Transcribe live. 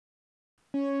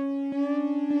Chase,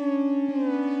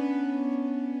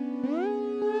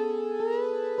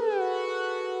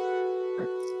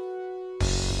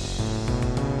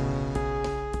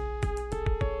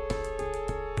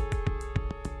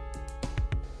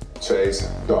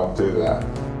 don't do that.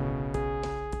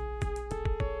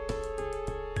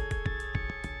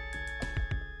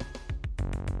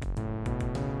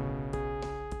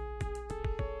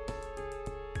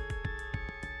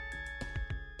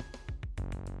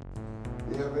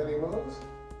 You have any moves?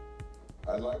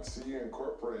 I'd like to see you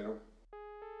incorporate them.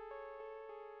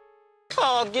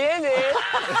 Oh, get it!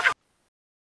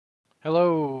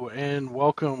 Hello and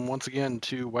welcome once again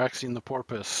to Waxing the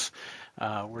Porpoise.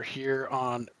 We're here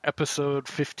on episode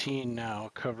 15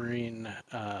 now, covering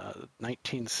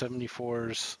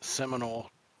 1974's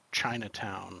seminal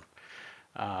Chinatown,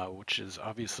 which is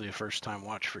obviously a first-time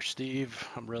watch for Steve.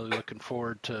 I'm really looking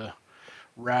forward to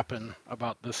rapping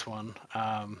about this one.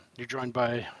 You're joined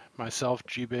by myself,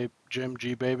 Jim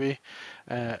G Baby,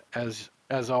 as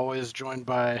always, joined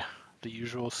by the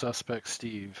usual suspect,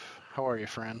 Steve. How are you,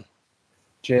 friend?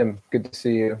 Jim, good to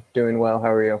see you. Doing well.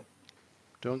 How are you?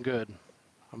 Doing good.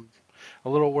 I'm a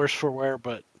little worse for wear,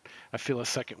 but I feel a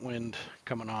second wind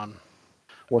coming on.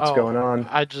 What's going on?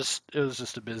 It was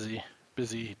just a busy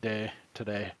day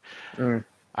today.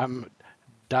 I'm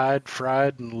dyed,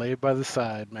 fried, and laid by the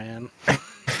side, man.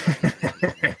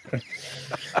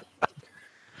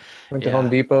 Went to Home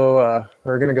Depot.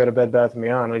 We're going to go to Bed Bath &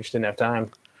 Beyond. We just didn't have time.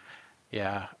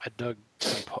 Yeah, I dug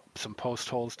some post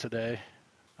holes today.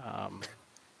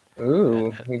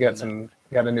 You got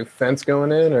a new fence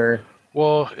going in, or?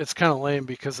 Well, it's kind of lame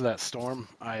because of that storm.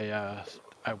 I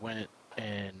went,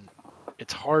 and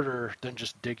it's harder than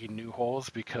just digging new holes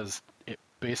because it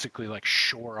basically like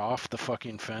shore off the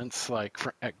fucking fence like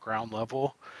at ground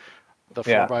level, the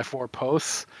 4x4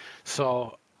 posts.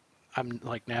 So I'm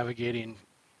like navigating,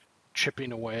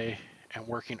 chipping away and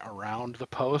working around the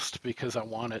post because I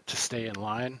want it to stay in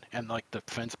line, and like the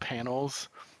fence panels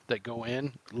that go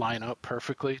in line up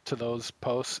perfectly to those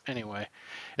posts. Anyway,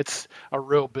 it's a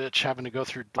real bitch having to go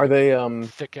through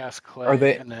thick ass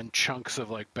clay and then chunks of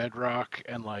like bedrock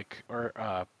and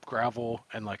gravel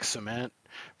and like cement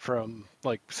from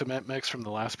like cement mix from the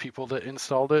last people that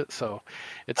installed it. So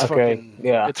it's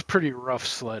it's pretty rough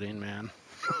sledding, man.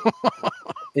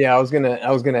 Yeah, I was gonna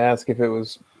ask if it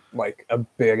was like a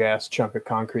big ass chunk of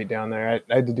concrete down there.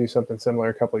 I had to do something similar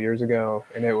a couple years ago,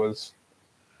 and it was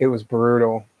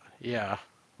brutal. Yeah,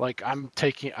 like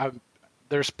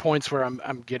there's points where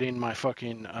I'm getting my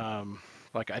fucking I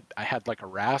had like a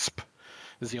rasp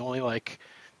is the only like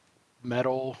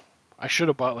metal. I should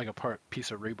have bought like a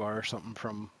piece of rebar or something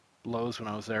from Lowe's when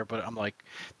I was there, but I'm like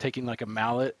taking like a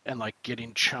mallet and like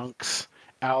getting chunks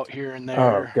out here and there.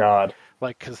 Oh God!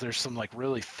 Like, cause there's some like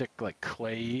really thick like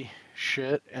clay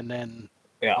shit, and then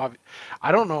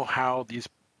I don't know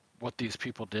what these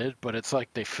people did, but it's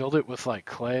like they filled it with like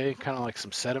clay, kind of like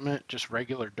some sediment, just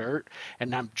regular dirt.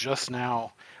 And I'm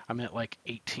at like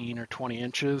 18 or 20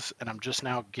 inches, and I'm just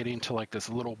now getting to like this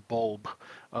little bulb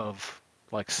of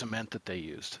like cement that they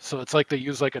used. So it's like they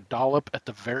use like a dollop at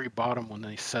the very bottom when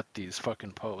they set these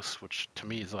fucking posts, which to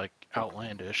me is like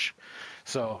outlandish.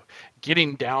 So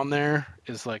getting down there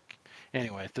is like,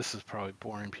 anyway, this is probably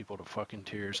boring people to fucking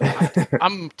tears.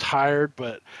 I'm tired,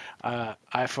 but I'm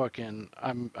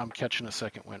catching a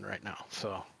second wind right now.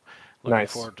 So looking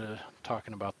forward to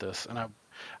talking about this. And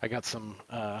I got some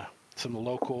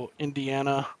local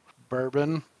Indiana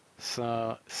bourbon,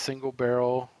 single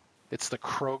barrel. It's the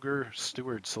Kroger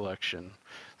Steward Selection.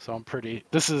 So I'm pretty.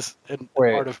 This is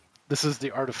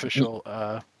the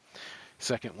artificial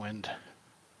second wind.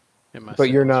 But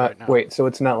you're not. Right, wait, so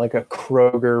it's not like a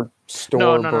Kroger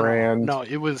store brand? No,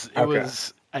 it was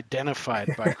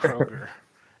identified by Kroger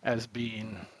as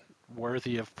being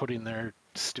worthy of putting their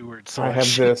Steward Selection. I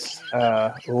have this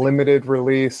limited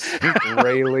release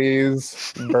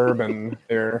Rayleigh's bourbon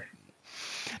here.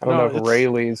 I don't know if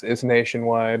Rayleigh's is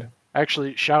nationwide.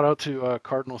 Actually, shout out to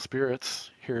Cardinal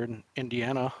Spirits here in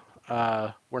Indiana.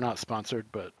 We're not sponsored,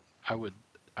 but I would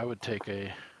take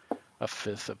a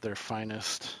fifth of their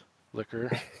finest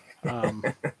liquor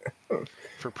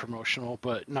for promotional.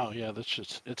 But no, yeah,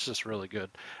 it's just really good.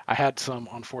 I had some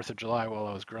on 4th of July while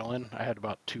I was grilling. I had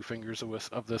about 2 fingers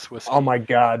of this whiskey. Oh my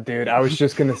God, dude. I was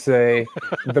just gonna say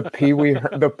the Pee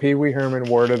Wee Herman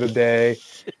word of the day.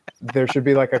 There should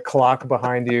be like a clock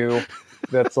behind you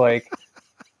that's like,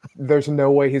 there's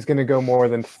no way he's gonna go more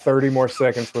than 30 more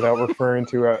seconds without referring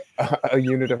to a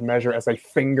unit of measure as a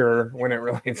finger when it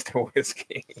relates to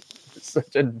whiskey.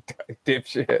 Such a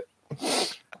dipshit.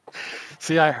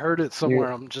 See, I heard it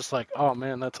somewhere. I'm just like, oh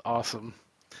man, that's awesome.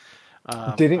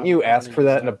 Didn't you I'm ask gonna for use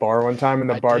that in a bar one time, and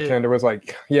the I did. bartender was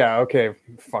like, "Yeah, okay,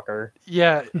 fucker."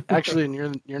 Yeah, actually,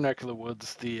 in your neck of the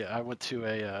woods, I went to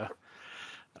a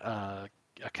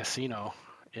casino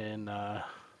in the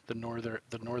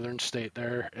northern state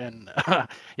there, and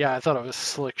yeah, I thought it was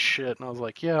slick shit, and I was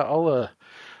like, yeah, I'll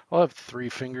have 3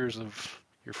 fingers of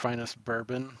your finest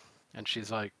bourbon, and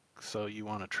she's like, so you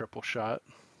want a triple shot?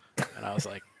 And I was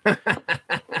like,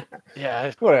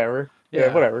 yeah, Whatever. Yeah,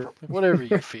 yeah, whatever. whatever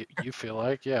you feel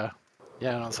like, yeah,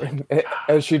 yeah, and I was like,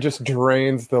 As she just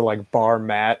drains the like bar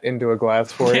mat into a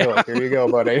glass for you, yeah, like, here you go,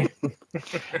 buddy.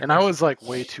 and I was like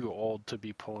way too old to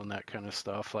be pulling that kind of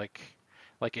stuff, like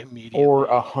Or immediately.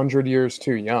 100 years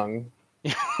too young.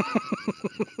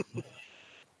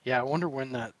 Yeah, I wonder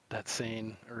when that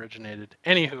saying originated.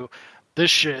 Anywho, this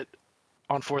shit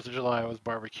on 4th of July I was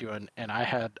barbecuing and I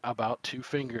had about 2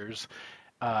 fingers,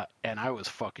 and I was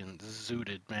fucking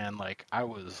zooted, man. Like I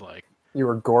was like, You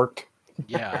were gorked.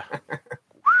 yeah,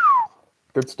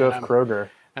 Good and stuff, Kroger.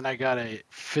 I got a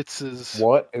Fitz's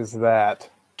What is that?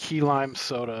 key lime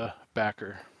soda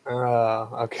backer.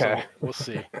 Okay. So we'll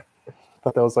see.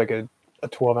 Thought that was like a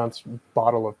 12-ounce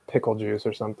bottle of pickle juice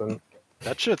or something.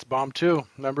 That shit's bomb too.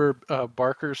 Remember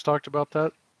Barker's talked about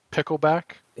that pickleback?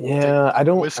 It's like Yeah, I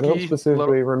don't whiskey, little.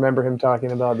 specifically remember him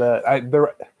talking about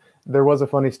that. There was a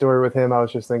funny story with him. I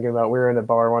was just thinking about. We were in a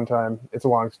bar one time. It's a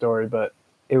long story, but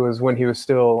it was when he was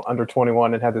still under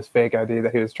 21 and had this fake ID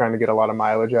that he was trying to get a lot of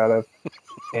mileage out of.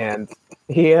 And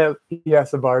he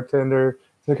asked the bartender,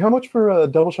 he's like, "How much for a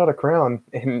double shot of Crown?"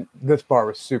 And this bar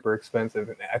was super expensive.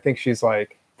 And I think she's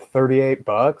like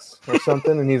 $38 or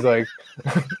something. And he's like,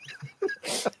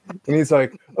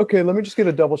 "Okay, let me just get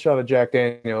a double shot of Jack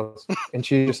Daniels." And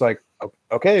she's just like,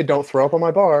 "Okay, don't throw up on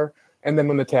my bar." And then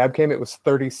when the tab came, it was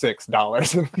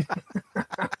 $36.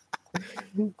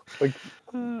 Like,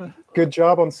 good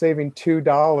job on saving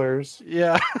 $2.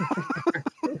 Yeah.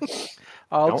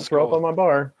 I'll Don't just throw go up on my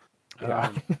bar.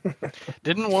 Yeah.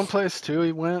 Didn't one place too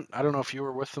he went? I don't know if you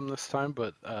were with him this time,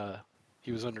 but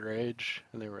he was underage,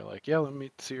 and they were like, "Yeah, let me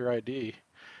see your ID."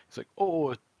 He's like, "Oh,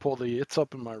 it's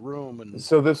up in my room," and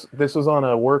So this was on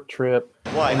a work trip.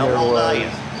 Why? How old are you?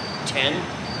 10?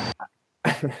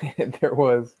 There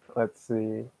was, let's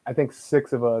see, I think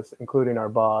 6 of us, including our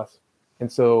boss.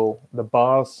 And so the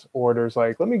boss orders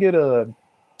like, let me get a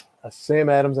Sam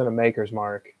Adams and a Maker's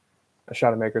Mark, a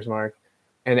shot of Maker's Mark.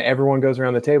 And everyone goes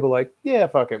around the table like, yeah,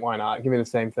 fuck it, why not? Give me the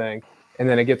same thing. And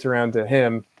then it gets around to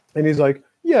him, and he's like,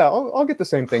 yeah, I'll get the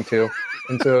same thing too.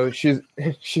 And so she's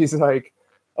like,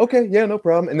 okay, yeah, no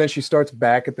problem. And then she starts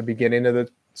back at the beginning of the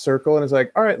circle and is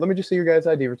like, all right, let me just see your guys'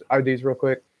 IDs real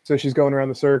quick. So she's going around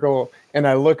the circle, and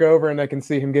I look over and I can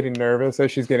see him getting nervous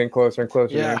as she's getting closer and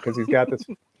closer to him because he's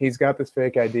got this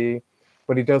fake ID,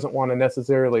 but he doesn't want to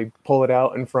necessarily pull it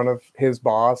out in front of his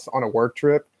boss on a work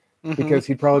trip because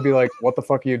he'd probably be like, "What the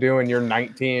fuck are you doing? You're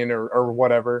 19 or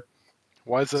whatever."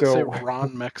 why does that say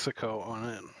Ron Mexico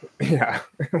on it? Yeah.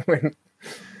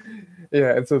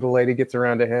 Yeah, and so the lady gets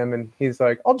around to him, and he's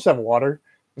like, "I'll just have water."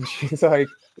 And she's like,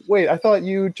 "Wait, I thought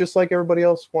you just like everybody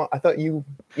else I thought you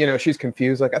she's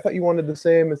confused. Like, I thought you wanted the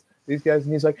same as these guys."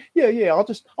 And he's like, "Yeah, I'll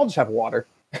just have water."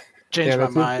 Changed my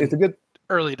mind. It's a good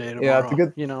early day tomorrow. Yeah, it's a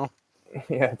good.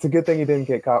 Yeah, it's a good thing he didn't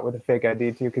get caught with a fake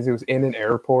ID too, because he was in an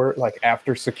airport like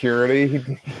after security.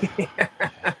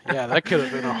 Yeah, that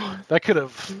could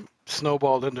have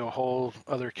snowballed into a whole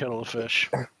other kettle of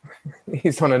fish.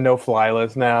 He's on a no-fly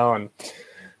list now, and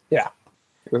yeah,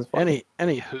 it was fun.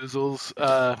 Any hoozles?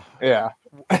 Yeah.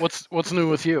 What's new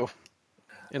with you?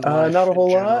 In Not a life whole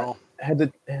in lot. general?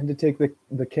 Had to take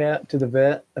the cat to the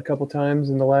vet a couple times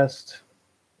in the last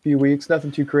few weeks.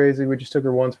 Nothing too crazy. We just took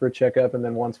her once for a checkup and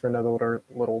then once for another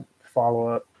little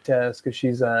follow-up test because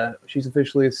she's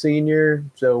officially a senior,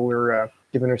 so we're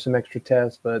giving her some extra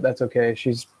tests, but that's okay.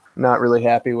 She's not really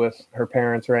happy with her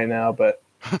parents right now, but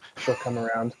she'll come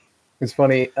around. It's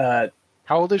funny. How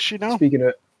old is she now? Speaking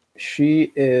of,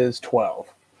 she is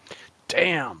 12.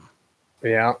 Damn.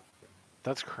 Yeah.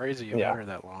 That's crazy you had her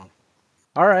that long.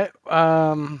 All right.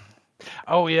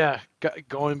 Oh, yeah.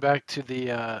 Going back to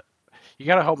the... you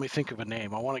got to help me think of a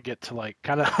name. I want to get to like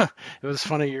kind of... It was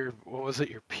funny, what was it,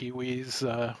 your Pee-wee's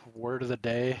word of the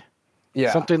day?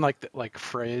 Yeah. Something like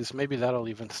phrase. Maybe that'll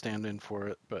even stand in for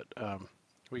it. But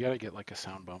we got to get like a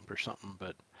sound bump or something.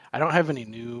 But I don't have any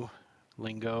new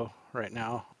lingo right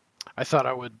now. I thought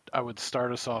I would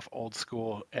start us off old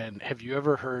school. And have you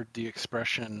ever heard the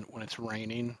expression when it's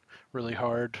raining really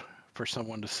hard for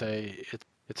someone to say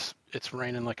it's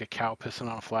raining like a cow pissing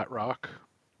on a flat rock?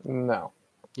 No.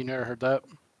 You never heard that?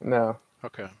 No.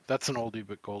 Okay, that's an oldie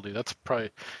but goldie. That's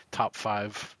probably top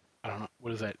 5. I don't know,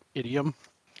 what is that, idiom?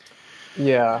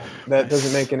 Yeah, that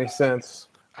doesn't Nice. make any sense.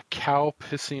 A cow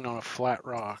pissing on a flat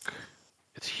rock.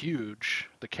 It's huge,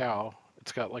 the cow.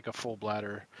 It's got like a full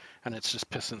bladder, and it's just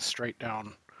pissing straight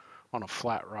down on a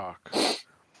flat rock.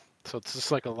 So it's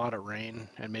just like a lot of rain,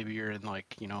 and maybe you're in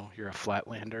like, you're a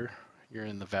flatlander, you're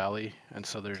in the valley, and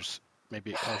so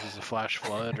maybe it causes a flash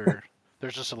flood, or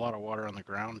there's just a lot of water on the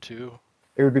ground too.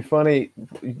 It would be funny.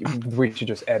 We should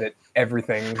just edit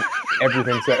everything.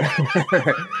 Everything said.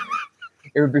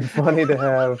 It would be funny to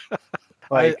have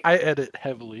like I edit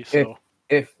heavily, if so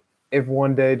if if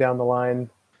one day down the line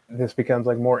this becomes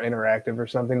like more interactive or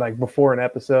something, like before an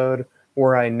episode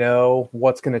where I know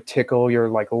what's going to tickle your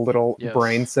like little yes.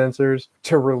 brain sensors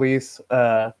to release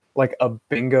like a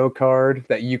bingo card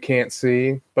that you can't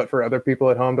see but for other people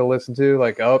at home to listen to,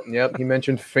 like, oh yep, he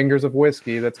mentioned fingers of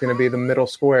whiskey, that's going to be the middle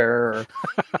square, or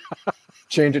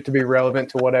change it to be relevant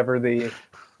to whatever the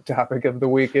topic of the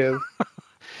week is.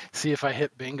 See if I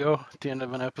hit bingo at the end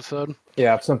of an episode.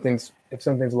 Yeah, if something's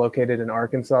located in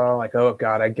Arkansas, like, oh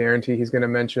god, I guarantee he's going to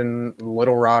mention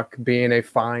Little Rock being a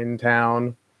fine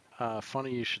town.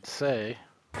 Funny you should say.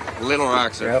 Little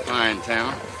Rock's a fine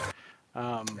town.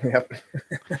 Yep.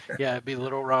 Yeah, it'd be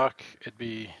Little Rock. It'd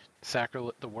be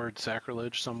the word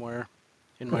sacrilege somewhere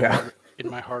in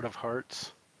my heart of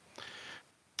hearts.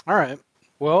 All right.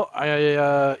 Well,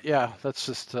 that's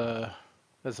just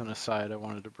as an aside, I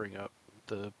wanted to bring up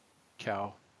the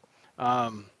cow.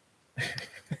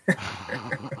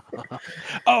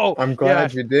 Oh, I'm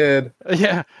glad you did.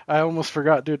 Yeah, I almost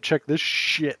forgot, dude. Check this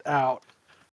shit out.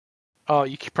 Oh,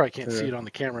 you probably can't see it on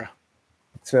the camera.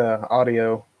 It's a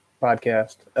audio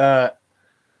podcast.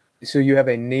 So you have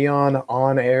a neon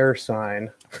on air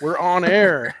sign. We're on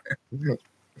air.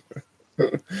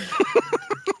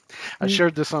 I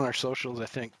shared this on our socials, I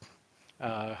think,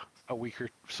 a week or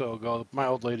so ago. My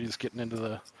old lady's getting into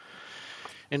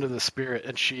the spirit,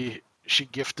 and she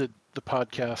gifted the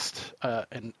podcast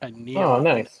a neon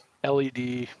nice.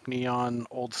 LED neon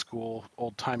old school,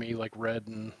 old timey, like red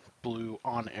and blue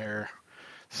on air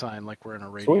sign, like we're in a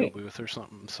radio booth or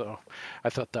something. So I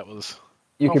thought that was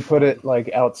could put it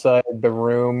like outside the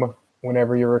room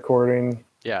whenever you're recording.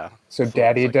 Yeah. So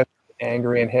daddy doesn't get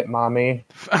angry and hit mommy.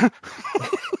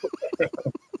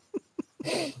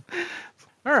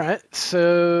 All right.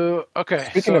 So, okay.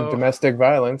 Speaking of domestic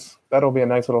violence, that'll be a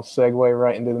nice little segue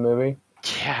right into the movie.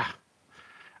 Yeah.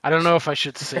 I don't know if I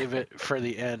should save it for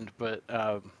the end, but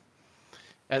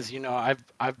as you know,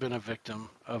 I've been a victim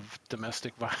of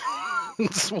domestic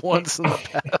violence once in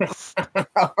the past.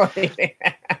 Oh,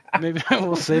 yeah. Maybe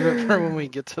we'll save it for when we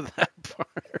get to that part.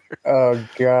 Oh,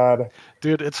 God.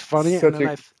 Dude, it's funny. And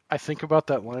then I think about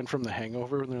that line from The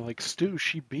Hangover, and they're like, Stu,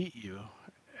 she beat you.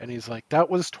 And he's like, that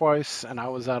was twice, and I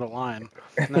was out of line.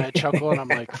 And then I chuckle, and I'm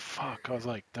like, fuck. I was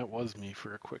like, that was me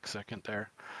for a quick second there.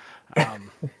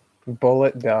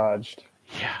 Bullet dodged.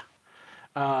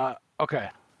 Yeah. Okay.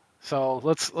 So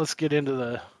let's get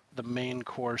into the main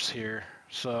course here.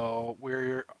 So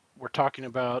we're talking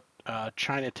about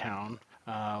Chinatown,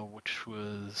 which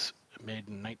was made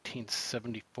in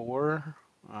 1974,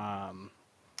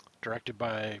 directed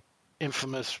by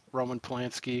infamous Roman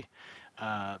Polanski.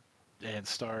 And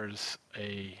stars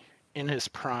in his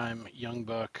prime, young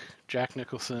buck, Jack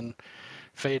Nicholson,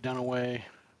 Faye Dunaway,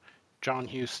 John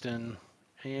Huston,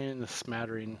 and a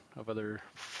smattering of other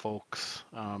folks.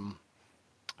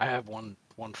 I have one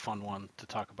fun one to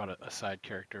talk about, a side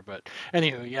character, but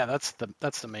anyway, yeah, that's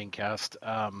the main cast.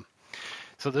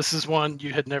 So this is one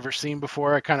you had never seen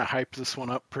before. I kind of hyped this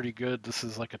one up pretty good. This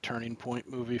is like a turning point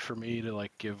movie for me to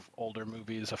like give older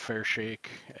movies a fair shake,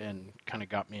 and kind of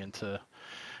got me into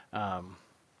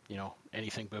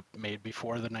anything but made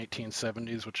before the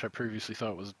 1970s, which I previously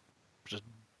thought was just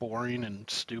boring and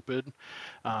stupid.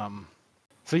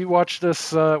 So you watched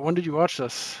this, when did you watch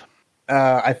this?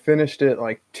 I finished it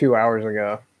like 2 hours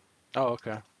ago. Oh,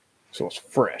 okay. So it's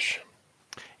fresh.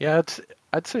 Yeah,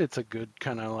 I'd say it's a good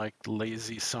kind of like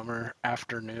lazy summer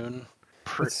afternoon.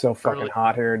 It's so fucking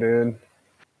hot here, dude.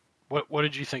 What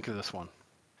did you think of this one?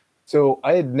 So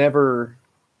I'd never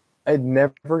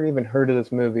even heard of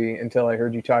this movie until I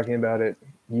heard you talking about it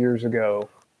years ago.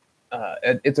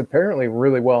 It's apparently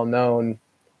really well known,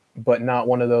 but not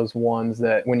one of those ones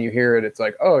that when you hear it, it's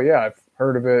like, oh yeah, I've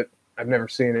heard of it. I've never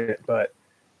seen it, but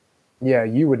yeah,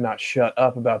 you would not shut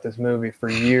up about this movie for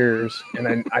years,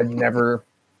 and I never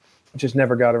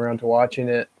got around to watching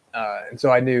it, and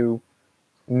so I knew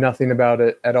nothing about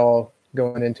it at all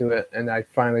going into it, and I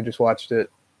finally just watched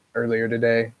it earlier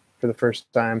today for the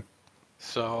first time.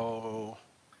 So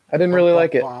I didn't really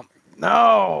like it.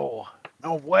 No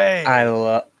way. I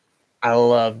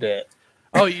loved it.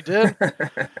 Oh, you did?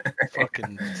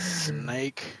 Fucking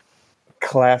snake.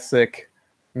 classic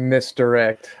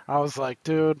misdirect. I was like,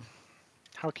 dude,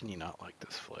 how can you not like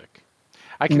this flick?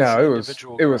 I can No, see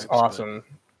individual it was gripes, but awesome.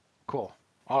 cool,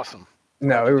 awesome.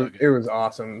 No, Glad you dug it was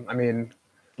awesome. I mean,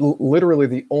 literally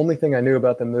the only thing I knew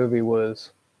about the movie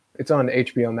was it's on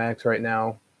HBO Max right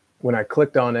now. When I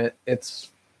clicked on it,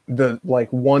 it's the like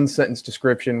one sentence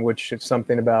description, which is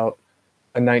something about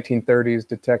a 1930s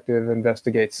detective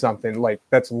investigates something. Like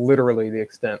that's literally the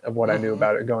extent of what I knew Mm-hmm.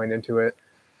 about it going into it.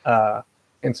 Uh,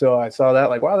 and so I saw that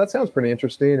like, wow, that sounds pretty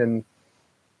interesting. And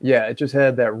yeah, it just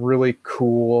had that really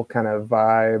cool kind of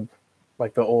vibe,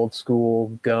 like the old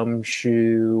school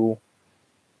gumshoe.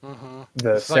 Mm-hmm.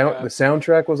 The It's like the a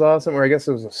soundtrack was awesome, or I guess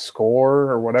it was a score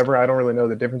or whatever. I don't really know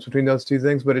the difference between those two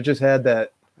things, but it just had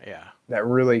yeah. that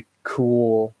really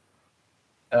cool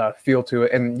feel to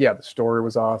it. And yeah, the story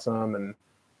was awesome, and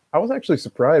I was actually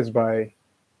surprised by.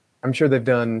 I'm sure they've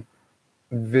done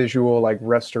visual like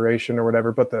restoration or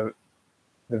whatever, but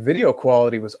the video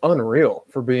quality was unreal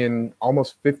for being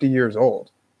almost 50 years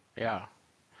old. Yeah.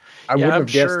 I Yeah, wouldn't I'm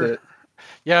have guessed sure. it.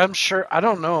 Yeah, I'm sure. I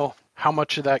don't know how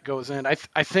much of that goes in.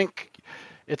 I think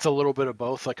it's a little bit of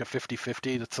both, like a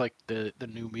 50-50. That's like the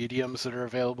new mediums that are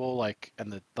available, like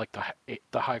and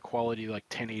the high quality like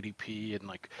 1080p and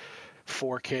like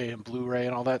 4K and Blu-ray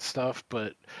and all that stuff.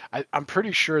 But I'm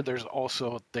pretty sure there's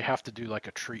also they have to do like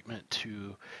a treatment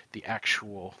to the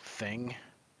actual thing,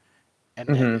 and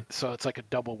Hmm. so it's like a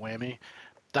double whammy.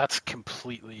 That's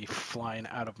completely flying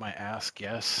out of my ass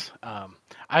guess.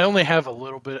 I only have a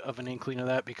little bit of an inkling of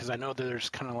that because I know that there's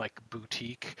kind of like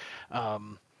boutique,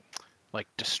 um, like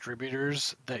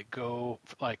distributors that go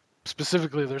like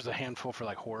specifically there's a handful for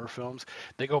like horror films.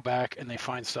 They go back and they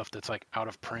find stuff that's like out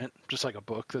of print, just like a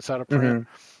book that's out of print, Hmm.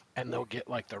 and they'll get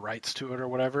like the rights to it or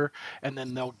whatever, and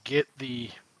then they'll get the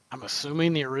I'm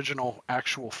assuming the original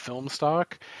actual film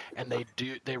stock, and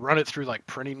they run it through like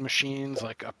printing machines,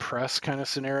 like a press kind of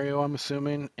scenario. I'm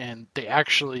assuming, and they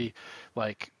actually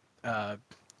like uh,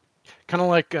 kind of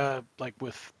like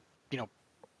with you know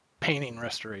painting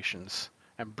restorations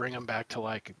and bring them back to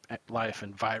like life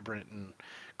and vibrant and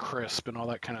crisp and all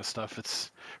that kind of stuff.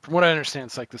 It's from what I understand,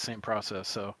 it's like the same process.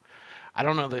 So I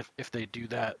don't know if they do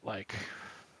that like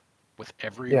with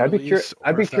every Yeah, release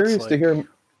I'd or be if that's curious to like hear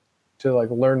to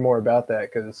like learn more about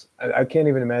that because I can't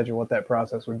even imagine what that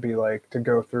process would be like to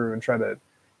go through and try to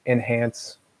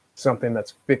enhance something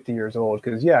that's 50 years old.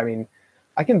 Because yeah, I mean,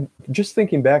 I can just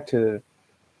thinking back to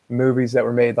movies that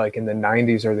were made like in the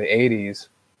 90s or the 80s,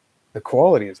 the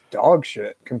quality is dog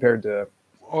shit compared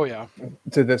oh yeah.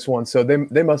 to this one. So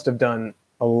they must have done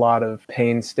a lot of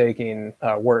painstaking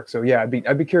work. So yeah, I'd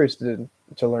be curious to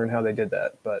learn how they did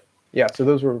that. But yeah, so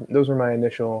those were my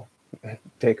initial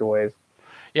takeaways.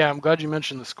 Yeah, I'm glad you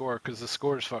mentioned the score because the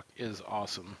score is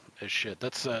awesome as shit.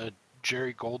 That's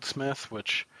Jerry Goldsmith,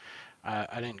 which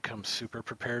I didn't come super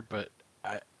prepared, but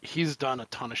he's done a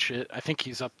ton of shit. I think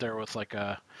he's up there with like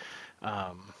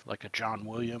a John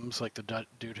Williams, like the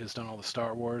dude who's done all the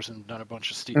Star Wars and done a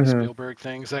bunch of Hmm. Spielberg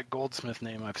things. That Goldsmith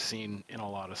name I've seen in a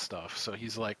lot of stuff. So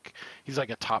he's like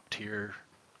a top tier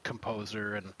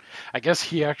composer, and I guess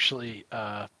he actually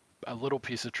a little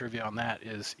piece of trivia on that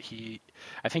is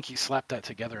I think he slapped that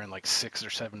together in like 6 or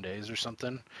 7 days or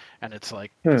something, and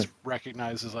Hmm. it's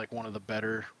recognized as like one of the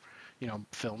better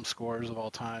film scores of all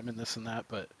time and this and that.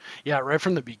 But yeah, right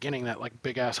from the beginning, that like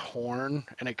big ass horn,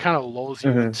 and it kind of lulls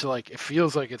you Hmm. into like it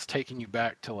feels like it's taking you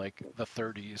back to like the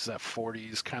 30s, that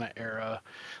 40s kind of era,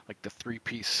 like the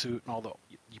three-piece suit and all the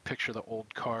you picture the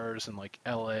old cars and like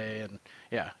LA, and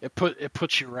yeah, it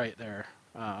puts you right there.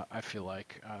 I feel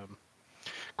like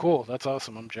cool. That's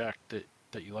awesome. I'm jacked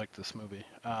that you like this movie.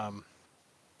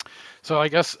 So I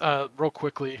guess real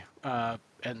quickly,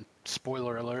 and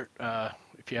spoiler alert,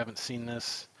 if you haven't seen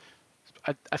this,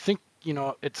 I think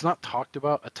it's not talked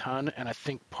about a ton, and I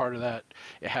think part of that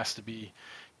it has to be,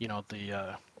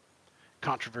 the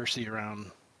controversy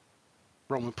around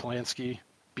Roman Polanski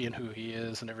being who he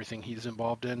is and everything he's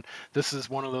involved in. This is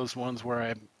one of those ones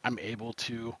where I'm able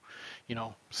to,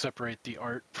 separate the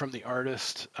art from the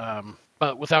artist,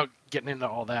 but without getting into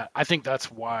all that. I think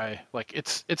that's why like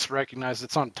it's recognized.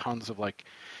 It's on tons of like,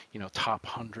 top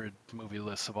 100 movie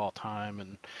lists of all time,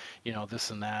 and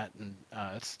this and that, and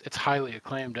it's highly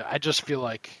acclaimed. I just feel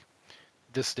like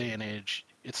this day and age,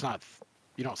 it's not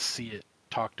you don't see it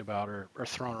talked about or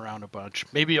thrown around a bunch.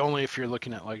 Maybe only if you're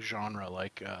looking at like genre,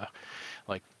 like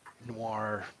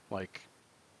noir, like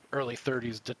early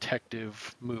 30s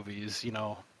detective movies.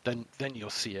 Then you'll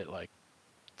see it like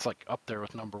it's like up there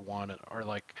with number one, or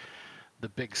like The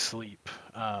Big Sleep,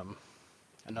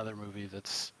 another movie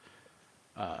that's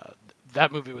uh,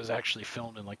 that movie was actually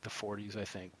filmed in like the 40s, I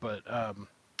think. But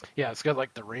Yeah, it's got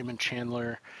like the Raymond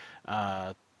Chandler,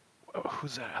 uh,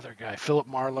 who's that other guy? Philip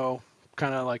Marlowe,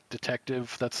 kind of like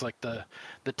detective. That's like the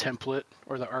template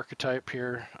or the archetype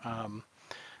here.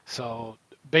 So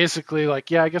basically,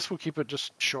 like, yeah, I guess we'll keep it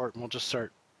just short and we'll just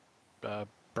start uh,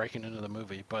 breaking into the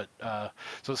movie. But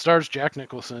so it stars Jack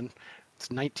Nicholson. It's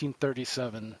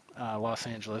 1937, Los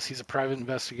Angeles. He's a private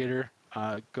investigator.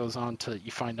 Goes on to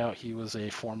you find out he was a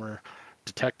former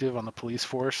detective on the police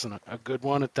force and a good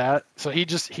one at that. So he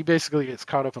basically gets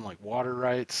caught up in like water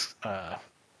rights,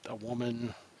 a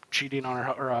woman cheating on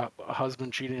her or a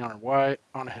husband cheating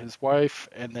on his wife,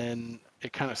 and then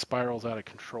it kind of spirals out of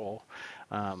control.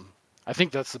 Um, I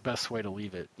think that's the best way to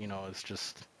leave it. Is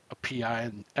just a PI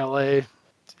in LA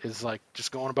is like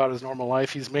just going about his normal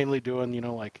life. He's mainly doing,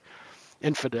 like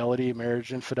infidelity,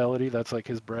 marriage infidelity. That's like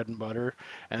his bread and butter.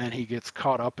 And then he gets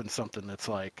caught up in something that's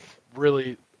like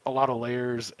really a lot of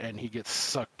layers, and he gets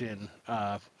sucked in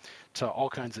to all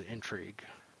kinds of intrigue.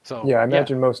 So Yeah, I yeah,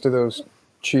 imagine most of those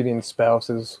cheating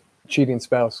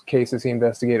spouse cases he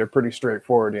investigated are pretty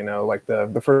straightforward. Like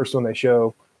the first one they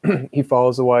show, he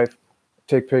follows the wife,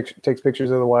 takes pictures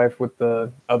of the wife with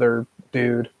the other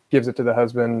dude, gives it to the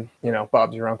husband.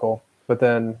 Bob's your uncle. But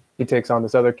then he takes on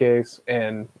this other case,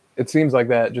 and it seems like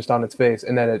that just on its face,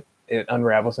 and then it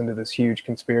unravels into this huge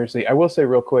conspiracy. I will say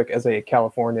real quick, as a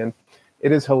Californian,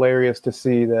 it is hilarious to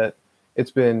see that it's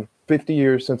been 50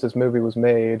 years since this movie was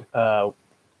made.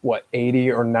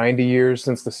 80 or 90 years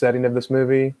since the setting of this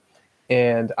movie.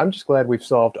 And I'm just glad we've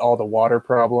solved all the water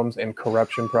problems and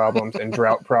corruption problems and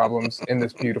drought problems in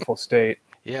this beautiful state.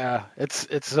 yeah, it's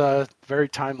very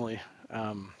timely.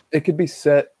 It could be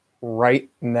set right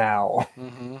now.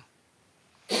 hmm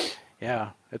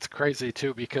Yeah, it's crazy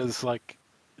too because like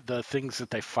the things that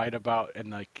they fight about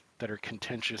and like that are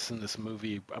contentious in this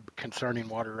movie concerning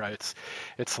water rights,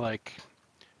 it's like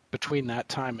between that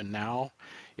time and now,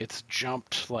 it's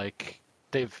jumped like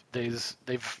they've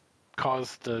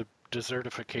caused the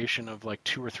desertification of like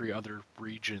two or three other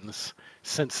regions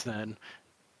since then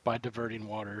by diverting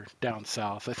water down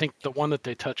south. I think the one that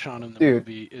they touch on in the Dude,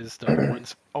 movie is the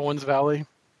Owens Valley,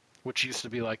 which used to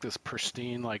be like this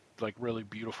pristine, like really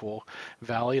beautiful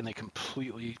valley, and they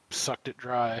completely sucked it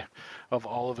dry of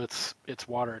all of its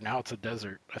water. Now it's a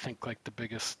desert. I think like the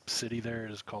biggest city there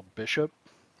is called Bishop.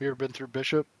 You ever been through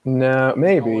Bishop no,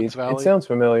 in the maybe. Owens It Valley? sounds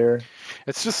familiar.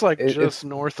 It's just like just It's,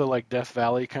 north of like Death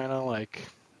Valley, kind of like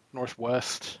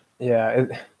northwest. yeah,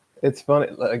 it's funny.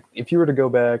 Like, if you were to go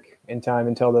back in time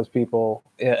and tell those people,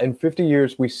 yeah, in 50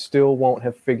 years, we still won't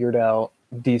have figured out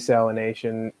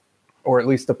desalination, or at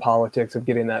least the politics of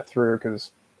getting that through, because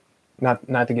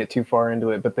not to get too far into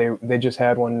it, but they just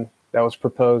had one that was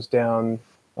proposed down,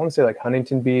 I want to say like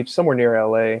Huntington Beach, somewhere near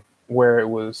LA, where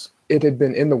it had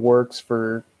been in the works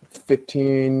for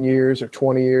 15 years or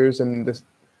 20 years, and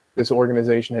this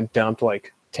organization had dumped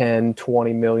like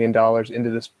 10-20 million dollars into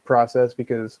this process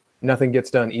because nothing gets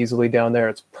done easily down there.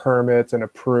 It's permits and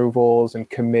approvals and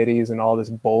committees and all this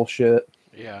bullshit.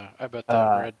 Yeah, I bet that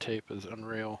Uh, red tape is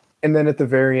unreal. and then at the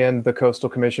very end, the Coastal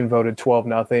Commission voted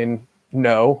 12-0.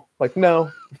 No, like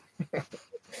no,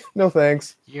 no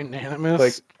thanks. Like,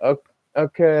 Unanimous.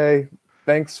 okay,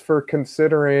 thanks for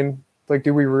considering. Like,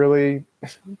 do we really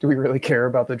care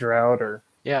about the drought? Or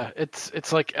Yeah,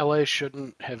 it's like LA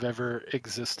shouldn't have ever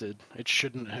existed. It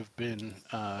shouldn't have been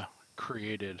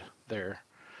created there.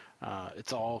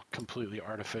 It's all completely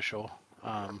artificial,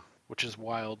 which is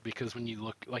wild because when you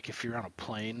look, like if you're on a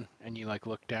plane and you like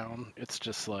look down, it's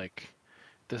just like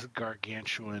this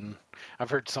gargantuan. I've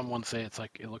heard someone say it's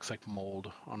like it looks like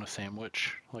mold on a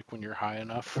sandwich, like when you're high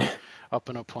enough up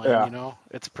in a plane. yeah,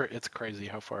 It's crazy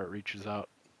how far it reaches out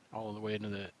all the way into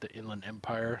the Inland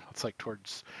Empire. It's like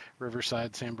towards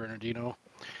Riverside, San Bernardino.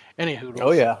 Any oh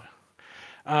hoodles. yeah,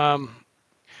 Um,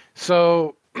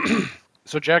 so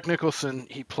so Jack Nicholson,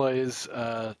 he plays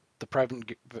the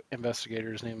private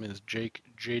investigator. His name is Jake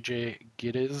JJ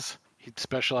Gittes. He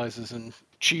specializes in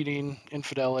cheating,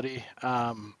 infidelity.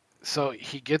 So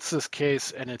he gets this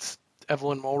case, and it's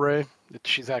Evelyn Mulray.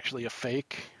 She's actually a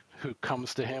fake who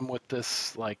comes to him with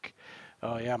this like,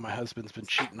 oh yeah, my husband's been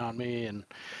cheating on me, and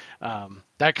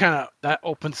that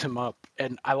opens him up.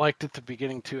 And I liked at the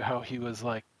beginning too how he was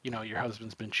like, your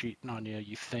husband's been cheating on you,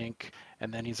 you think,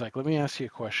 and then he's like, let me ask you a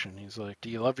question. He's like, do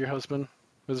you love your husband,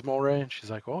 Ms. Mulray? And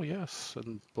she's like, oh yes,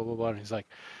 and blah blah blah. And he's like,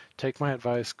 take my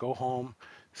advice, go home,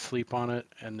 sleep on it.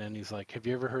 And then he's like, have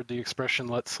you ever heard the expression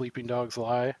 "let sleeping dogs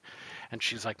lie"? And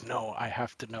she's like, no, I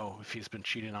have to know if he's been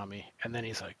cheating on me. And then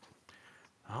he's like,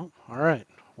 oh, all right,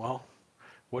 well,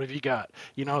 What have you got?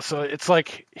 You know, so it's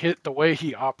like the way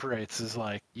he operates is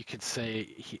like you could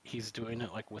say he's doing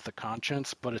it like with a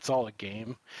conscience, but it's all a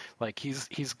game. Like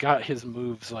he's got his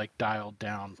moves like dialed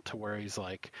down to where he's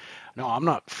like, no, I'm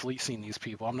not fleecing these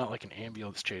people. I'm not like an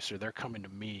ambulance chaser. They're coming to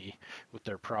me with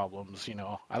their problems. You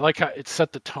know, I like how it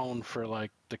set the tone for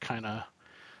like the kind of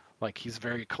like he's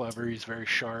very clever, he's very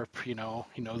sharp, you know,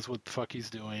 he knows what the fuck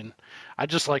he's doing. I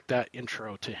just like that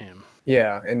intro to him.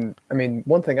 Yeah, and I mean,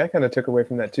 one thing I kind of took away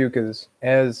from that too, because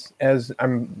as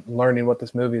I'm learning what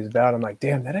this movie is about, I'm like,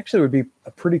 damn, that actually would be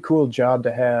a pretty cool job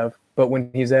to have. But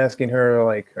when he's asking her,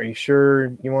 like, "Are you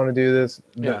sure you want to do this?"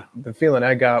 Yeah. The feeling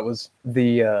I got was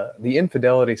the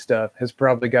infidelity stuff has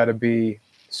probably got to be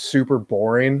super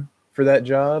boring for that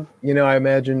job. You know, I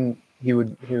imagine he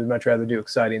would much rather do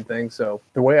exciting things. So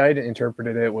the way I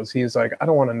interpreted it was he's like, I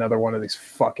don't want another one of these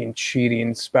fucking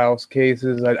cheating spouse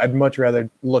cases. I'd much rather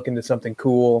look into something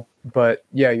cool. But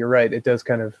yeah, you're right. It does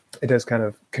kind of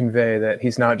convey that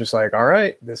he's not just like, all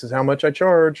right, this is how much I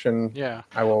charge, and Yeah.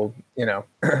 I will, you know.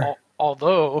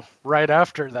 Although right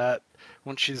after that,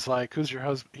 when she's like, "Who's your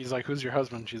husband?" He's like, "Who's your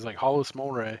husband?" She's like, "Hollis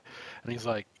Mulray," and he's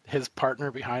like, his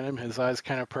partner behind him, his eyes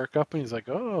kind of perk up, and he's like,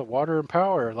 "Oh, water and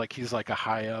power." Like he's like a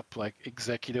high up, like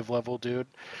executive level dude.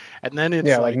 And then it's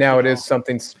Yeah, like like, now you it know, is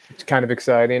something kind of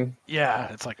exciting.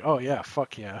 yeah, it's like, oh yeah,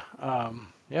 fuck yeah,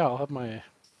 yeah, I'll have my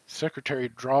secretary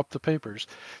draw up the papers.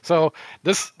 So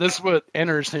this what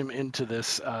enters him into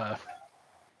this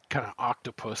kind of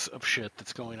octopus of shit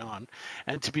that's going on.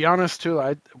 And to be honest, too,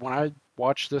 when I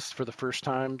watched this for the first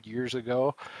time years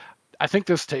ago, I think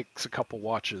this takes a couple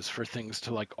watches for things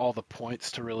to like all the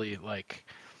points to really like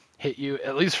hit you.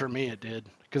 At least for me, it did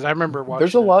because I remember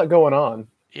There's a watching it. lot going on.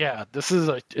 Yeah, this is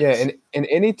a Yeah, it's and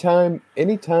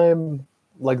anytime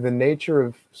like the nature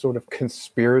of sort of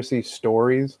conspiracy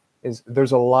stories is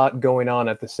there's a lot going on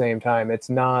at the same time. It's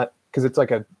not because it's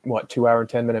like a what 2 hour and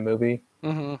 10 minute movie.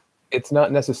 hmm It's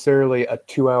not necessarily a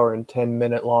 2 hour and 10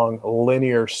 minute long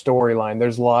linear storyline.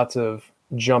 There's lots of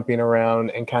jumping around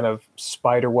and kind of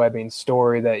spider webbing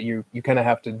story that you kind of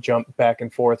have to jump back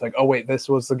and forth. Like, oh wait, this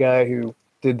was the guy who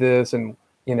did this, and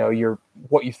you know, you're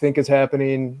what you think is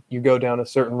happening. You go down a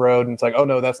certain road, and it's like, oh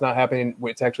no, that's not happening.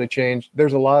 It's actually changed.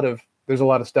 There's a lot of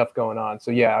stuff going on.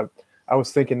 So yeah, I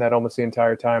was thinking that almost the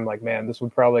entire time. Like, man, this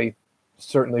would probably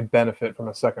certainly benefit from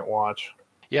a second watch.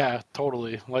 yeah,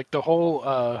 totally. Like the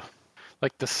whole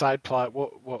like the side plot.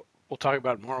 We'll talk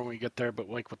about it more when we get there. But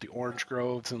like with the orange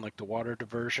groves and like the water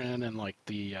diversion and like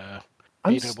the I'm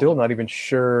being able still to not even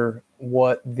sure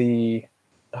what the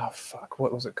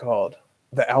what was it called?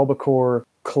 The Albacore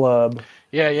Club.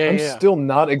 I'm yeah. still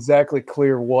not exactly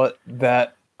clear what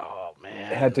that Oh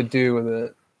man. had to do with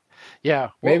it. Yeah,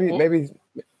 Maybe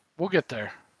we'll get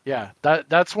there. Yeah,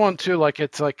 that's one too. Like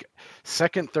it's like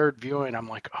second, third viewing. I'm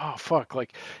like, oh fuck.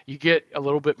 Like you get a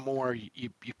little bit more. You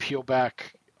peel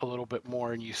back a little bit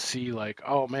more, and you see like,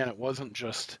 oh man, it wasn't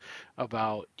just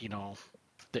about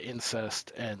the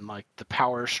incest and like the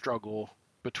power struggle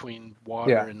between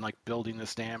water yeah. and like building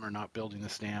this dam or not building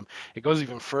this dam. It goes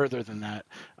even further than that.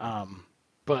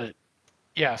 But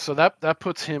yeah, so that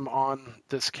puts him on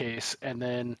this case, and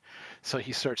then so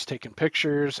he starts taking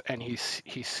pictures, and he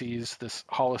sees this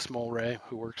Hollis Mulray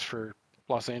who works for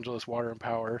Los Angeles Water and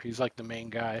Power. He's like the main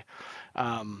guy,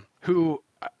 who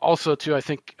also too I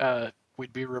think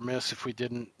we'd be remiss if we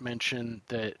didn't mention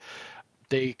that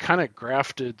they kind of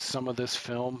grafted some of this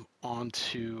film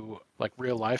onto like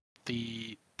real life.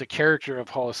 The character of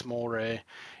Hollis Mulray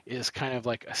is kind of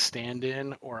like a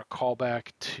stand-in or a callback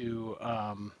to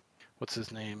what's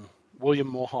his name? William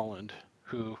Mulholland,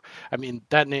 who, I mean,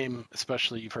 that name,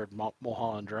 especially you've heard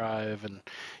Mulholland Drive, and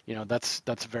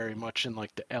that's very much in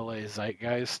like the LA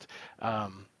zeitgeist.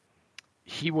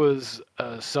 He was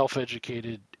a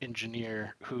self-educated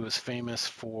engineer who was famous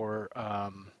for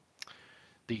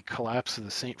the collapse of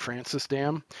the St. Francis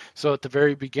Dam. So at the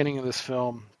very beginning of this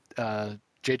film,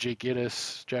 J.J.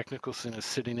 Gittes, Jack Nicholson, is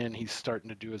sitting in. He's starting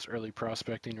to do his early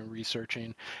prospecting and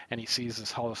researching, and he sees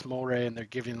this Hollis Mulray, and they're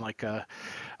giving like a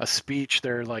speech.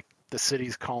 They're like, the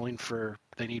city's calling for,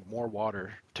 they need more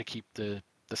water to keep the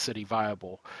city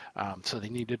viable. So they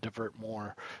need to divert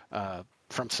more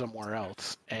from somewhere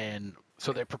else. And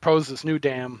so they propose this new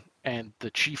dam, and the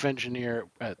chief engineer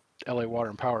at LA Water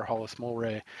and Power, Hollis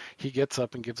Mulray, he gets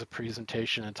up and gives a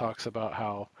presentation and talks about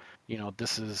how,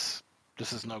 this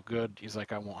is no good. He's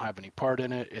like, I won't have any part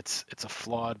in it. It's a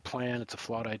flawed plan. It's a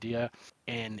flawed idea.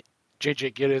 And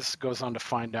J.J. Gittes goes on to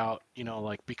find out,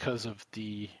 like because of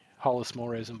the Hollis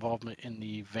Mulray's involvement in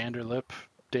the Vanderlip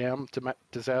Dam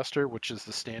disaster, which is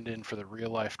the stand-in for the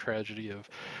real-life tragedy of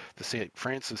the St.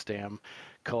 Francis Dam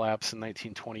collapse in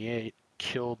 1928.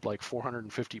 killed like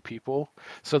 450 people.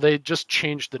 So they just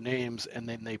changed the names, and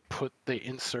then they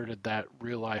inserted that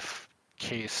real life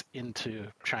case into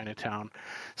Chinatown.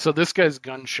 So this guy's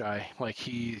gun shy. Like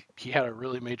he had a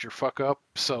really major fuck up.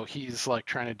 So he's like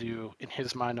trying to do, in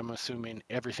his mind, I'm assuming,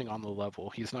 everything on the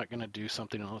level. He's not going to do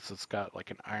something unless it's got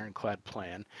like an ironclad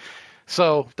plan.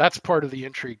 So that's part of the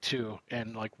intrigue too,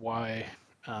 and like why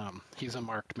he's a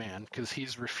marked man, because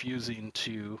he's refusing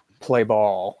to Play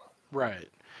ball. Right.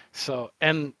 So,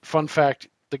 and fun fact,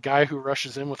 the guy who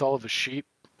rushes in with all of his sheep,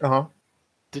 Uh-huh.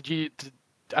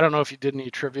 I don't know if you did any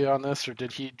trivia on this, or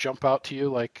did he jump out to you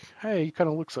like, hey, he kind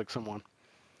of looks like someone?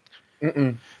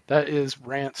 Mm-mm. That is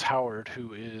Rance Howard,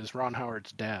 who is Ron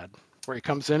Howard's dad. Where he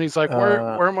comes in, he's like,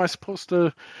 Uh, where am I supposed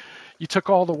to, you took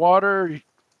all the water,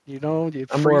 you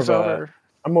I'm more freeze of out a or...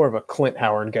 I'm more of a Clint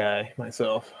Howard guy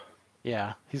myself.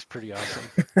 Yeah, he's pretty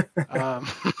awesome.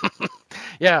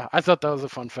 Yeah, I thought that was a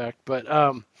fun fact. But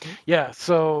yeah,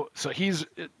 so he's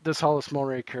this Hollis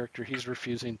Mulray character. He's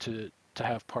refusing to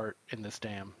have part in this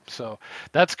dam. So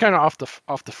that's kind of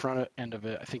off the front end of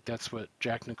it. I think that's what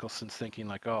Jack Nicholson's thinking.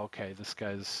 Like, oh, okay, this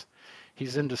guy's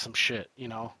he's into some shit, you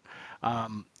know.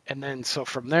 And then so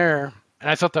from there, and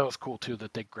I thought that was cool too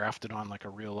that they grafted on like a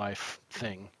real life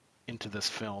thing into this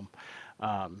film.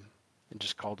 And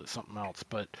just called it something else.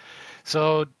 But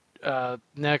so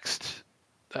next,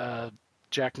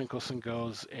 Jack Nicholson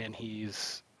goes and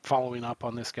he's following up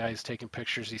on this guy. He's taking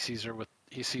pictures. He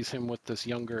sees him with this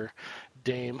younger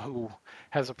dame who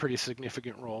has a pretty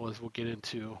significant role, as we'll get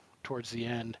into towards the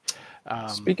end.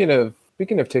 Speaking of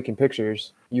taking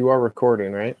pictures, you are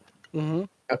recording, right? Mm-hmm.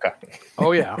 Okay.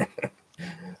 Oh yeah.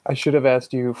 I should have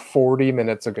asked you 40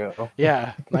 minutes ago.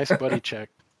 Yeah, nice buddy check.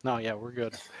 No, yeah, we're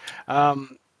good.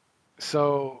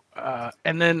 So,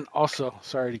 and then also,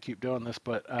 sorry to keep doing this,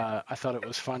 but I thought it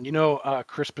was fun. You know,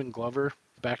 Crispin Glover,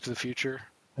 Back to the Future?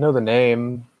 I know the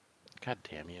name. God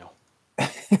damn you.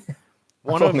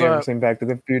 I've only ever seen Back to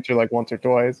the Future like once or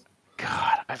twice.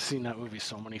 God, I've seen that movie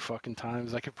so many fucking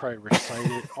times. I could probably recite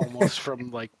it almost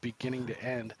from like beginning to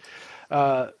end.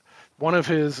 One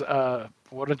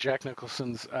of Jack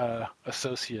Nicholson's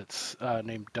associates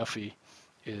named Duffy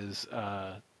is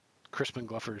Crispin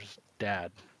Glover's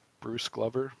dad, Bruce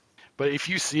Glover. But if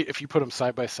you put them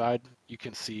side by side, you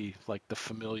can see like the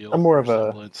familial I'm more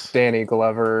resemblance. of a Danny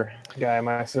Glover guy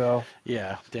myself.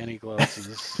 Yeah, Danny Gloves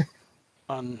is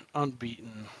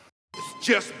unbeaten. It's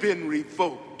just been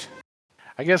revoked.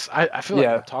 I guess I feel like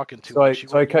I'm talking too so much.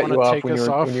 So I cut you off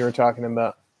when you were talking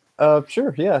about.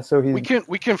 Sure, yeah. So we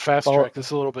can fast track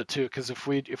this a little bit too, because if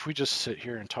we just sit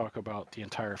here and talk about the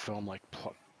entire film like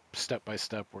step by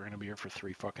step, we're gonna be here for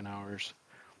 3 fucking hours.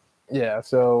 Yeah.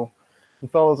 So he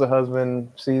follows a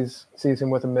husband, sees him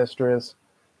with a mistress.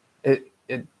 It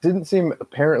didn't seem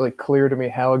apparently clear to me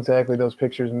how exactly those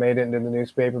pictures made it into the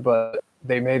newspaper, but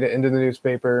they made it into the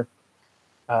newspaper.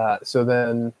 So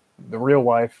then the real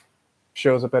wife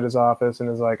shows up at his office and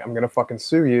is like, "I'm gonna fucking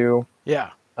sue you." Yeah.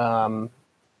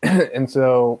 And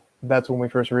so that's when we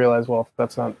first realized, well,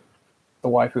 that's not the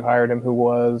wife who hired him. Who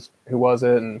was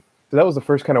it? And so that was the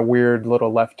first kind of weird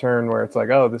little left turn where it's like,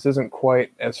 oh, this isn't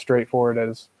quite as straightforward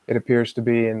as it appears to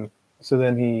be. And so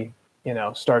then he,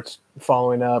 starts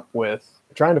trying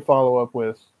to follow up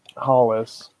with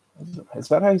Hollis. Is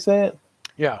that how you say it?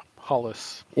 Yeah,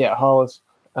 Hollis. Yeah, Hollis.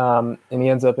 And he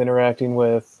ends up interacting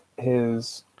with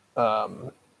his,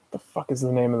 the fuck is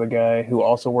the name of the guy who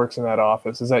also works in that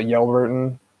office? Is that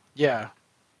Yelverton? Yeah,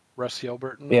 Russ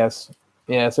Yelverton. Yes.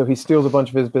 Yeah, so he steals a bunch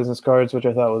of his business cards, which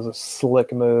I thought was a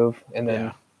slick move, and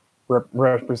then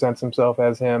represents himself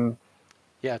as him.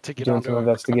 Yeah, to get doing onto some a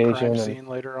investigation crime scene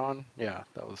later on. Yeah,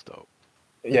 that was dope.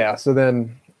 Yeah, so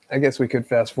then I guess we could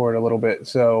fast forward a little bit.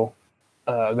 So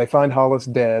they find Hollis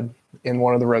dead in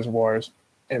one of the reservoirs,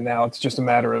 and now it's just a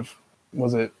matter of,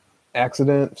 was it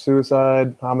accident,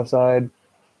 suicide, homicide?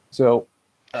 So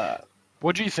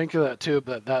what do you think of that too?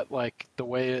 That like the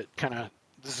way it kind of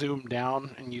zoomed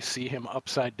down and you see him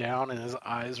upside down and his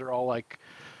eyes are all like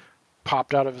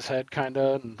popped out of his head kind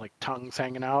of, and like tongues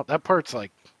hanging out. That part's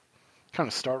like kind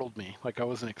of startled me. Like I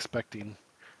wasn't expecting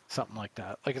something like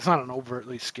that. Like it's not an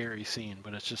overtly scary scene,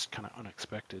 but it's just kind of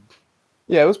unexpected.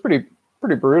 Yeah, it was pretty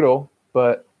brutal,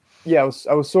 but yeah,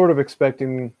 I was sort of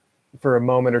expecting for a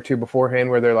moment or two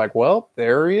beforehand where they're like, well,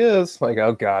 there he is. Like,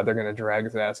 oh god, they're gonna drag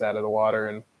his ass out of the water.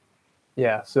 And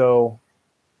yeah, so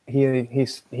he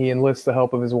enlists the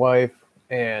help of his wife,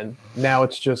 and now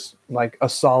it's just like a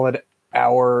solid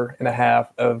hour and a half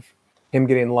of him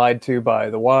getting lied to by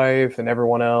the wife and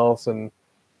everyone else, and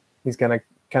he's kind of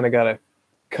got to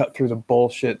cut through the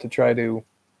bullshit to try to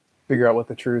figure out what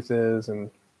the truth is. And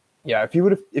Yeah, if you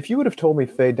would have told me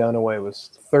Faye Dunaway was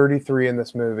 33 in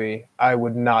this movie, I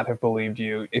would not have believed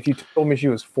you. If you told me she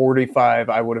was 45,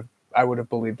 I would have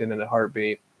believed it in a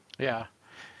heartbeat. Yeah,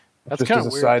 that's Just kind as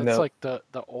of a weird. side That's note. like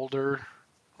the older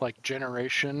like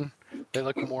generation. They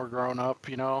look more grown up,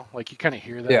 you know. Like you kind of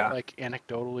hear that Yeah. like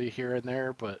anecdotally here and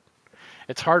there, but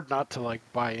it's hard not to like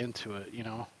buy into it, you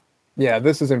know. Yeah,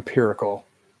 this is empirical.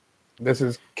 This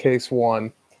is case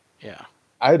one. Yeah.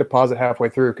 I had to pause it halfway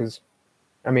through because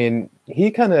I mean, he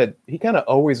kind of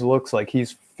always looks like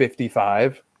he's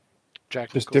 55,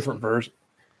 Jack just different Nicholson. version.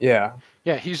 Yeah.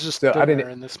 Yeah, he's just So I thinner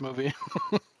didn't. in this movie.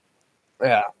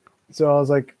 Yeah. So I was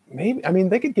like, maybe. I mean,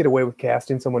 they could get away with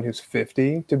casting someone who's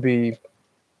 50 to be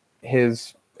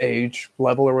his age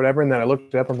level or whatever. And then I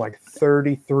looked it up. I'm like,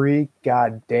 33.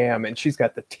 God damn. And she's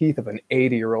got the teeth of an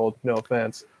 80-year-old. No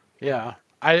offense. Yeah,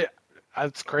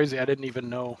 That's crazy. I didn't even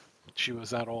know she was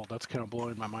that old. That's kind of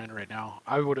blowing my mind right now.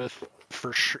 I would have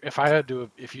for sure if I had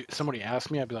to. If somebody asked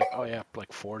me, I'd be like, oh yeah,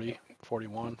 like 40,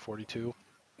 41, 42.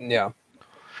 Yeah.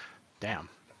 Damn,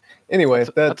 Anyway,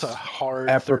 that's a hard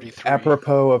 33.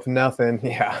 apropos of nothing.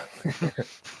 Yeah.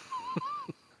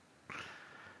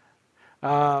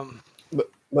 Um,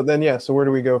 But then yeah. So where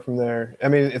do we go from there? I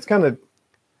mean, I it's think kind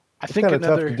of tough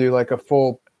another. to do like a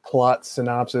full plot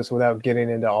synopsis without getting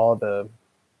into all the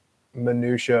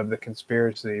minutia of the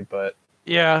conspiracy. But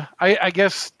Yeah, I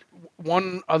guess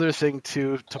one other thing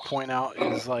to point out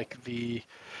is like the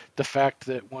fact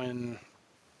that when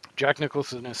Jack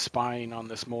Nicholson is spying on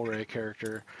this Mulray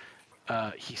character,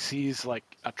 he sees like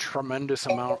a tremendous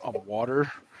amount of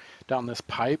water down this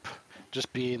pipe,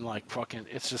 just being like fucking.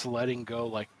 It's just letting go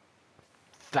like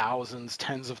thousands,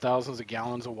 tens of thousands of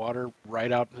gallons of water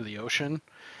right out into the ocean,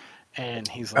 and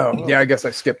he's like, oh "Whoa, yeah, I what the guess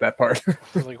I skipped that part.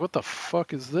 He's like, what the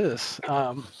fuck is this?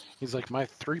 He's like, my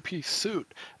three-piece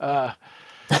suit.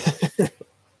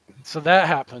 So that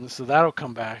happens. So that'll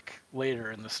come back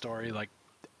later in the story, like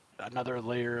another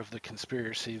layer of the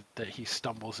conspiracy that he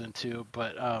stumbles into.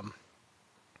 But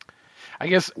I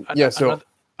guess Yeah. So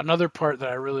another part that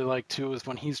I really like too is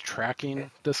when he's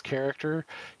tracking this character,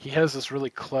 he has this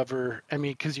really clever. I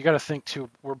mean, because you got to think too,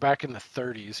 we're back in the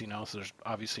 30s, you know, so there's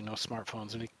obviously no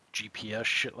smartphones, any GPS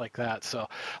shit like that. So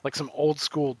like some old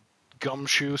school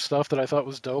gumshoe stuff that I thought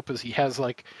was dope is he has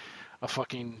like a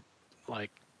fucking like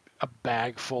a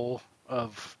bag full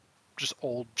of just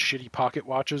old shitty pocket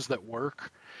watches that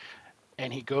work,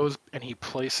 and he goes and he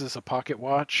places a pocket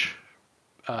watch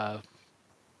uh,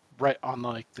 right on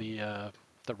like the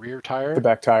rear the tire,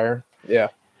 back tire. Yeah.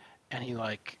 and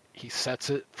he sets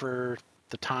it for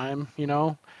the time, you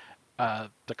know,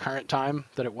 the current time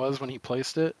that it was when he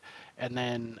placed it, and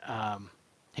then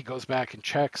he goes back and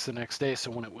checks the next day. So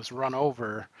when it was run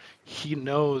over, he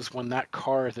knows when that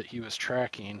car that he was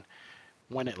tracking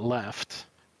when it left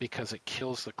because it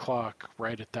kills the clock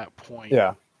right at that point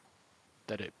Yeah.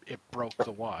 that it broke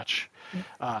the watch.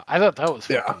 I thought that was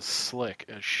Yeah. fucking slick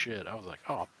as shit. I was like,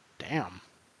 oh damn,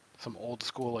 some old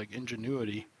school like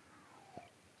ingenuity.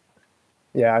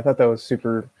 Yeah. I thought that was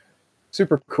super,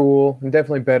 super cool and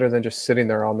definitely better than just sitting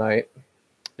there all night.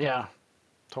 Yeah,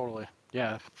 totally.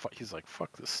 Yeah, he's like,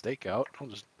 fuck this stakeout. I'll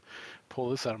just pull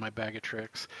this out of my bag of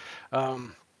tricks.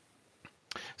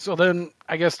 So then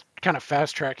I guess kind of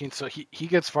fast tracking. So he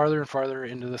gets farther and farther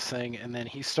into this thing, and then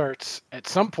he starts at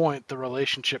some point the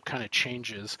relationship kind of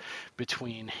changes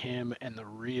between him and the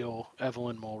real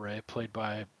Evelyn Mulray, played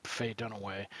by Faye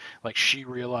Dunaway. Like she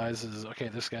realizes, okay,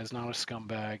 this guy's not a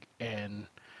scumbag, and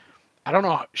I don't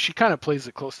know, she kind of plays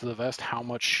it close to the vest how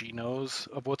much she knows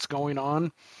of what's going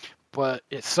on, but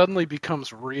it suddenly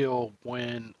becomes real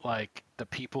when like the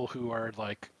people who are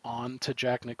like on to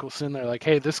Jack Nicholson, they're like,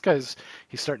 hey,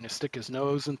 he's starting to stick his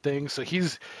nose and things, so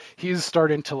he's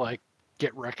starting to like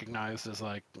get recognized as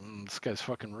like this guy's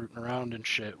fucking rooting around and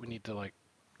shit. We need to like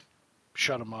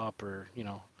shut him up or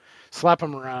slap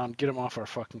him around, get him off our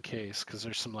fucking case because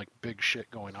there's some like big shit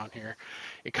going on here.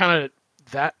 It kind of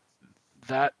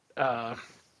that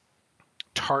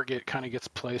target kind of gets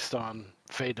placed on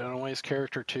Faye Dunaway's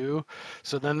character too.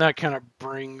 So then that kind of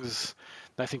brings,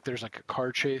 I think there's like a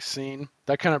car chase scene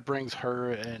that kind of brings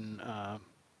her and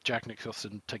Jack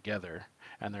Nicholson together,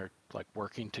 and they're like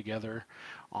working together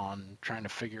on trying to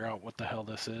figure out what the hell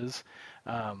this is.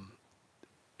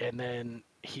 And then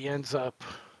he ends up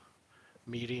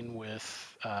meeting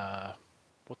with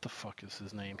what the fuck is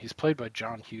his name? He's played by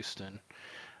John Huston.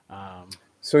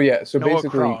 So yeah, so Noah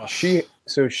basically Cross.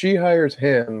 she hires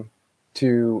him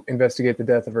to investigate the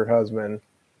death of her husband,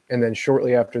 and then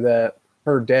shortly after that,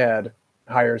 her dad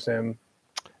hires him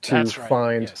to That's right,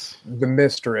 find yes. the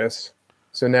mistress.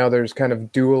 So now there's kind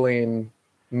of dueling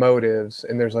motives,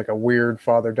 and there's like a weird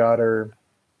father-daughter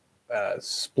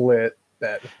split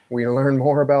that we learn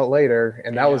more about later,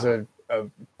 and that was Yeah. a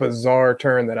bizarre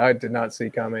turn that I did not see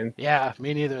coming. Yeah,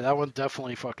 me neither. That one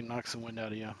definitely fucking knocks the wind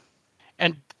out of you.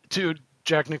 And dude,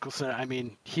 Jack Nicholson, I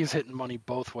mean, he's hitting money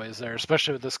both ways there,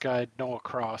 especially with this guy Noah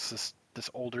Cross, this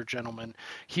older gentleman.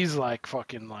 He's like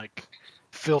fucking like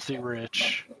filthy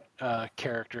rich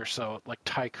character, so like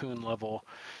tycoon level.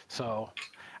 So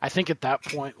I think at that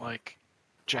point, like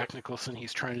Jack Nicholson,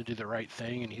 he's trying to do the right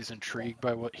thing and he's intrigued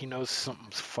by what he knows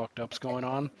something's fucked up's going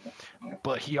on,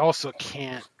 but he also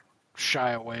can't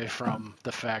shy away from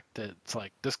the fact that it's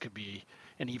like this could be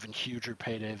an even huger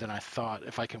payday than I thought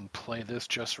if I can play this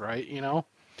just right, you know?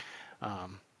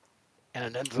 Um, and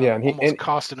it ends up Yeah, and he almost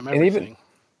costing him and even everything.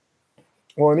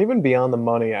 well, and even beyond the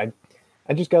money, I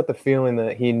just got the feeling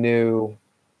that he knew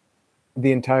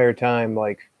the entire time,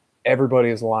 like everybody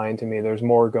is lying to me. There's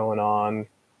more going on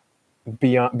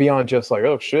beyond just like,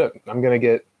 oh shit, I'm gonna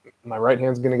get my right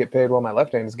hand's gonna get paid while my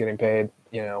left hand is getting paid.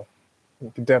 You know,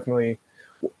 definitely.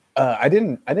 I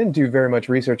didn't do very much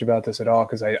research about this at all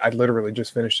because I literally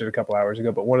just finished it a couple hours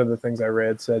ago. But one of the things I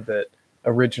read said that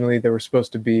originally there was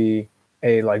supposed to be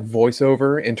a like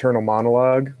voiceover internal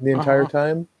monologue the entire Uh-huh.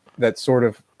 time that sort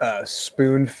of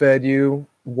spoon fed you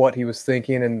what he was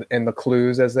thinking and the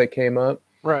clues as they came up,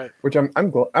 Right. which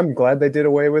I'm glad they did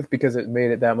away with because it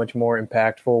made it that much more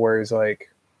impactful. Where he's like,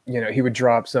 you know, he would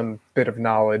drop some bit of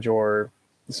knowledge or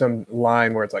some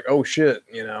line where it's like, oh shit,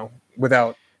 you know,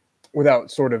 without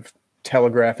sort of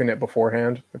telegraphing it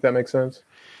beforehand, if that makes sense.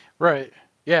 Right.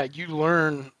 Yeah, you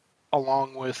learn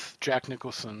along with Jack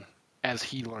Nicholson as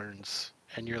he learns.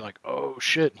 And you're like, oh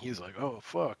shit. And he's like, oh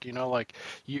fuck. You know, like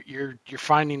you're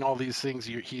finding all these things.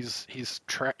 He's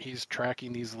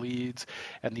tracking these leads,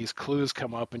 and these clues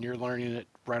come up, and you're learning it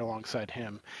right alongside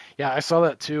him. Yeah, I saw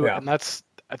that too, Yeah. and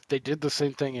they did the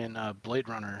same thing in Blade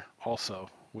Runner also,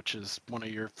 which is one of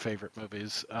your favorite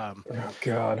movies. Oh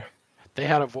God. They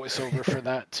had a voiceover for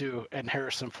that too, and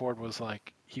Harrison Ford was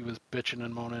like, he was bitching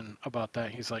and moaning about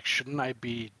that. He's like, shouldn't I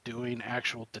be doing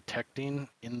actual detecting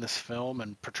in this film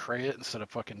and portray it instead of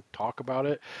fucking talk about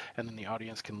it, and then the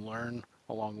audience can learn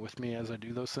along with me as I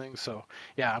do those things. So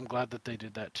yeah, I'm glad that they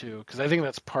did that too, because I think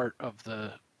that's part of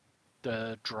the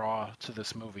draw to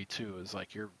this movie too, is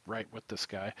like you're right with this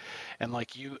guy, and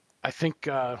like I think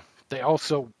they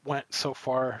also went so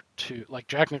far to like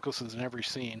Jack Nicholson's in every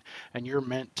scene, and you're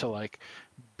meant to like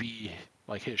be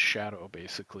like his shadow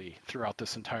basically throughout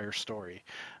this entire story.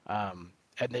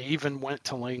 And they even went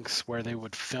to lengths where they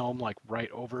would film like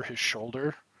right over his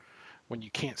shoulder when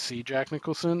you can't see Jack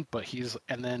Nicholson, but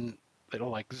and then it'll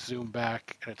like zoom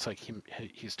back and it's like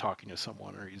he's talking to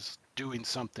someone or he's doing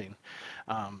something.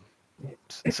 Um,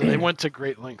 so they went to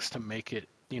great lengths to make it,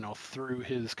 you know, through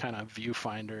his kind of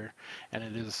viewfinder, and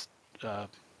it is uh,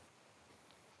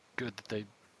 good that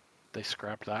they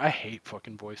scrapped that. I hate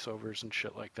fucking voiceovers and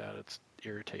shit like that. It's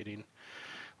irritating.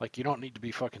 Like you don't need to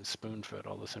be fucking spoon fed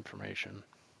all this information.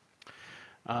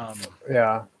 Um,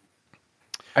 Yeah.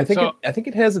 so I think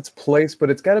it has its place, but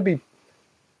it's got to be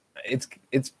it's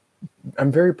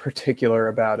I'm very particular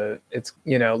about it. It's,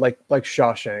 you know, like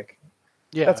Shawshank.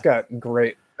 yeah, That's got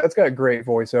great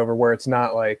voiceover where it's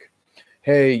not like,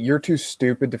 hey, you're too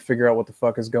stupid to figure out what the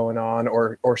fuck is going on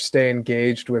or stay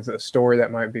engaged with a story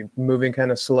that might be moving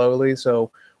kind of slowly.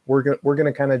 So we're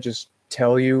gonna kind of just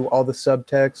tell you all the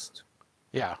subtext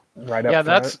yeah, right yeah. up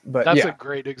front. But That's a yeah,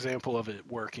 great example of it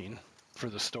working for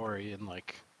the story, and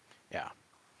like, yeah,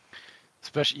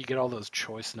 especially you get all those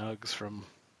choice nugs from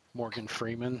Morgan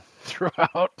Freeman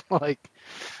throughout. Like,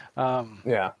 um,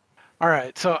 yeah. all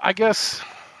right, so I guess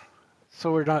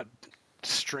so we're not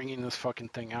stringing this fucking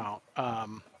thing out.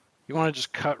 You want to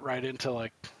just cut right into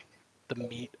like the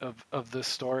meat of this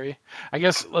story? I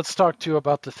guess let's talk too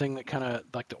about the thing that kind of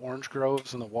like the orange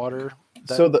groves and the water,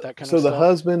 that kind of So the stuff.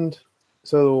 husband,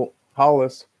 so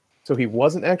Hollis, so he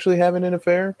wasn't actually having an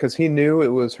affair because he knew it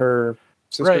was her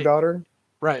sister Right, daughter.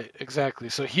 right, exactly.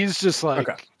 So he's just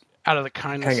Okay, like out of the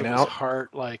kindness hanging of his out.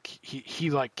 heart, like he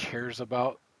like cares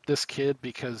about this kid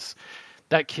because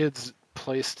that kid's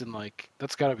placed in like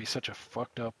that's got to be such a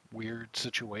fucked up weird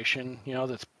situation, you know,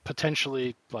 that's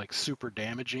potentially like super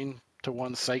damaging to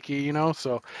one's psyche, you know.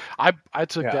 So I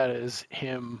took Yeah, that as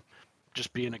him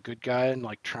just being a good guy and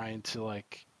like trying to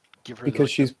like give her because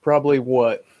like the she's probably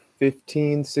what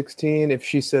 15, 16. If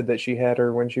she said that she had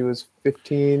her when she was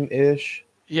 15-ish.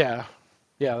 yeah,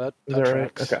 yeah, Is that that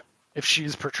right? tracks. Okay. If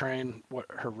she's portraying what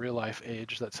her real life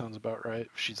age, that sounds about right.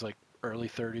 She's like early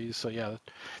 30s, so yeah,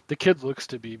 the kid looks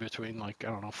to be between like I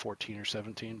don't know 14 or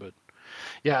 17, but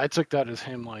yeah, I took that as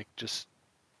him like just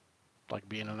like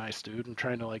being a nice dude and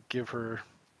trying to like give her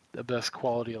the best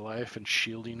quality of life and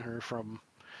shielding her from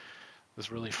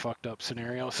this really fucked up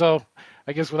scenario. So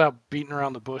I guess without beating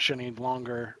around the bush any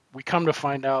longer, we come to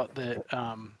find out that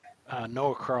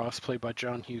Noah Cross, played by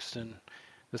John Huston,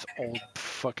 this old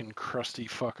fucking crusty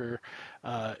fucker,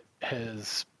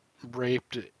 has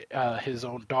raped his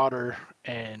own daughter,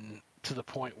 and to the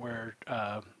point where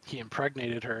he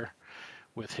impregnated her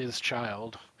with his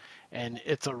child. And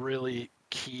it's a really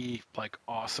key, like,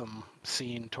 awesome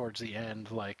scene towards the end.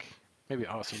 Like, maybe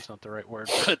awesome's not the right word,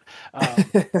 but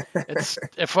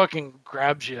it fucking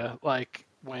grabs you. Like,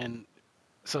 when,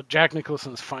 so Jack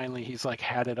Nicholson's finally, he's like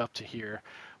had it up to here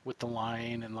with the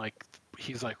line, and like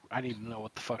he's like, I need to know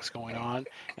what the fuck's going on,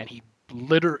 and he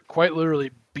quite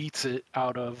literally beats it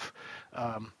out of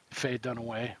Faye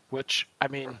Dunaway, which, I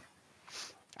mean,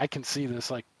 I can see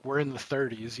this. Like, we're in the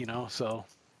 30s, you know, so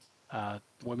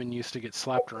women used to get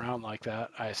slapped around like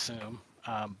that, I assume.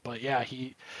 But yeah,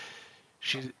 he's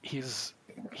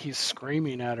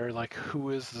screaming at her like,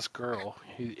 "Who is this girl?"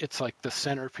 It's like the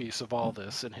centerpiece of all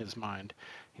this in his mind.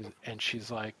 And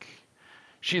she's like,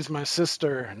 "She's my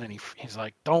sister." And then he's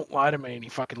like, "Don't lie to me." And he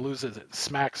fucking loses it,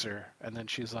 smacks her. And then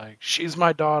she's like, "She's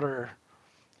my daughter."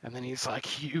 And then he's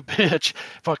like, "You bitch,"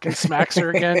 fucking smacks her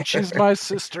again. "She's my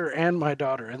sister and my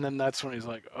daughter." And then that's when he's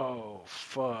like, "Oh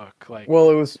fuck!" Like, Well,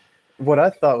 it was what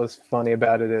I thought was funny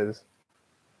about it is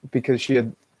because she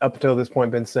had up until this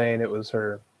point been saying it was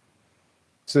her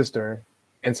sister,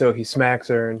 and so he smacks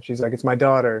her, and she's like, "It's my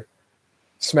daughter."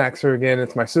 Smacks her again,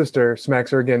 "It's my sister."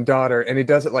 Smacks her again, "Daughter," and he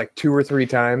does it like 2 or 3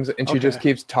 times, and she just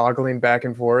keeps toggling back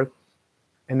and forth.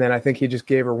 And then I think he just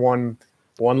gave her one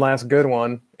last good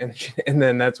one, and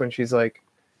then that's when she's like,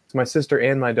 "It's my sister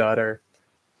and my daughter."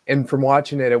 And from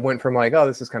watching it, it went from like, "Oh,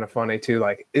 this is kind of funny," to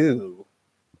like, "Ew,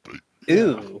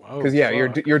 ew," because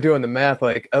you're doing the math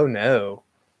like, "Oh no."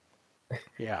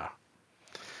 Yeah.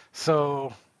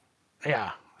 So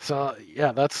yeah,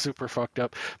 that's super fucked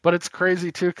up. But it's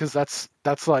crazy too, because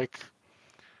that's like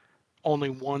only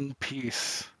one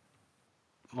piece,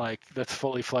 like, that's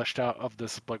fully fleshed out of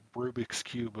this like Rubik's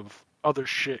cube of other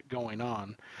shit going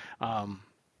on.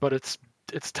 But it's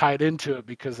tied into it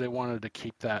because they wanted to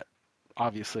keep that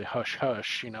obviously hush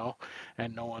hush, you know,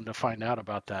 and no one to find out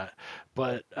about that.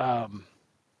 But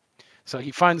so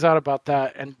he finds out about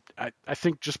that, and I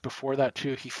think just before that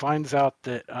too, he finds out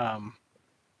that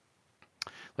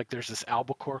like there's this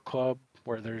albacore club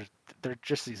where they're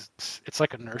just these, it's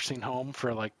like a nursing home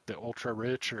for like the ultra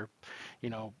rich, or, you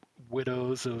know,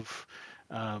 widows of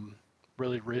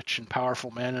really rich and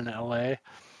powerful men in LA.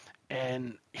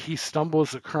 And he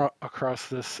stumbles across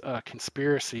this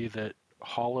conspiracy that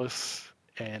Hollis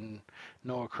and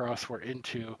Noah Cross were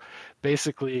into.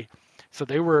 Basically, so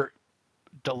they were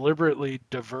deliberately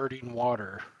diverting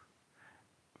water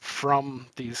from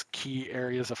these key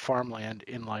areas of farmland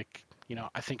in, like, you know,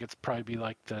 I think it's probably be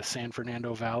like the San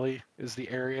Fernando Valley is the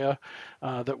area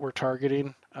that we're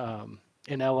targeting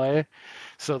in LA.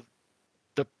 So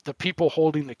the people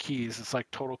holding the keys, it's like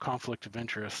total conflict of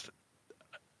interest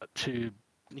to,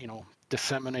 you know,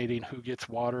 disseminating who gets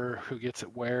water, who gets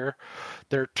it where.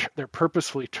 They're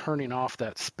purposefully turning off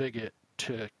that spigot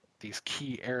to these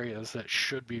key areas that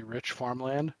should be rich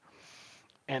farmland.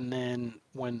 And then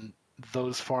when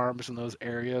those farms and those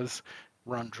areas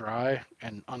run dry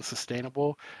and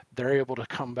unsustainable, they're able to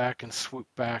come back and swoop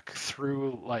back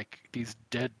through like these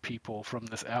dead people from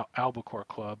this albacore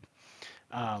club,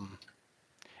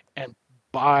 and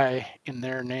buy in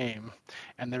their name,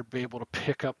 and they're able to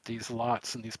pick up these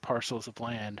lots and these parcels of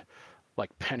land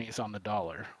like pennies on the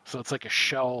dollar. So it's like a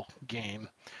shell game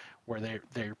where they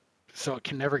so it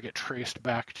can never get traced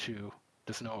back to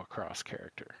this Noah Cross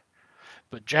character.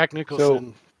 But Jack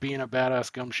Nicholson, being a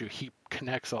badass gumshoe, he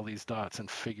connects all these dots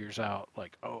and figures out,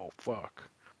 like, oh, fuck.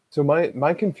 So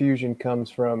my confusion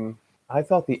comes from, I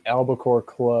thought the Albacore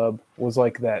Club was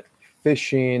like that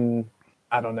fishing,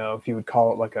 I don't know if you would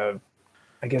call it like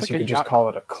I guess you could just call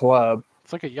it a club.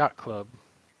 It's like a yacht club.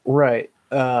 Right.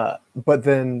 But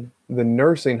then the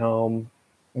nursing home,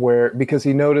 because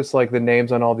he noticed like the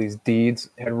names on all these deeds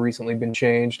had recently been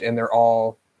changed, and they're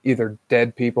all either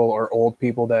dead people or old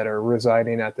people that are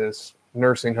residing at this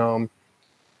nursing home.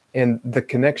 And the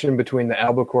connection between the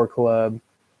Albacore Club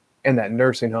and that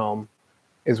nursing home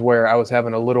is where I was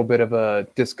having a little bit of a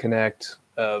disconnect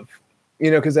of, you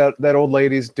know, because that old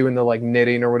lady's doing the like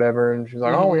knitting or whatever, and she's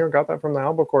like, "Oh, we got that from the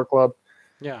Albacore Club."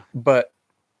 Yeah. But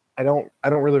I don't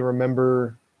really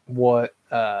remember what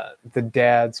the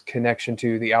dad's connection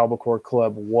to the Albacore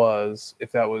Club was,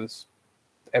 if that was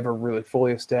ever really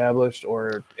fully established,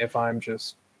 or if I'm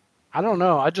just, I don't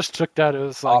know. I just took that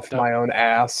as like off my own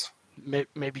ass.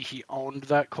 Maybe he owned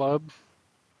that club,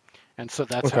 and so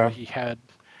that's how he had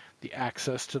the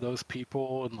access to those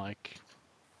people, and like,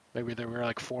 Maybe they were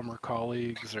like former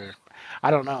colleagues, or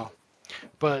I don't know.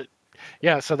 But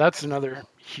yeah, so that's another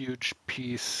huge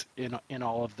piece in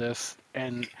all of this.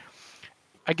 And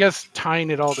I guess tying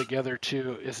it all together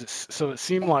too is so it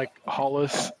seemed like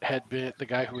Hollis had been the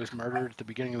guy who was murdered at the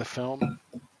beginning of the film.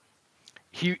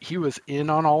 He was in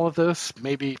on all of this,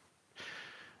 maybe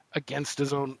against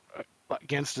his own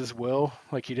against his will.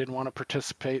 Like he didn't want to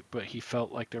participate, but he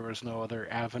felt like there was no other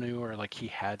avenue, or like he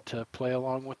had to play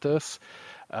along with this.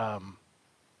 Um,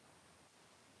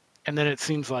 and then it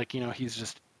seems like he's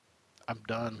just, I'm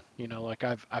done. Like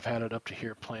I've had it up to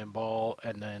here playing ball,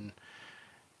 and then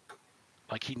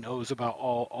like he knows about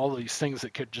all these things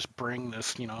that could just bring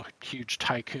this huge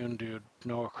tycoon dude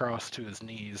Noah Cross to his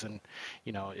knees, and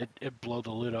it blow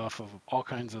the lid off of all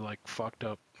kinds of like fucked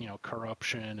up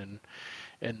corruption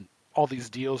and all these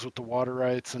deals with the water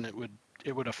rights, and it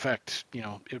would affect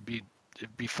it'd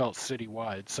be felt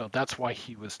citywide. So that's why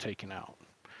he was taken out.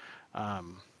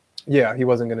 Um, Yeah, he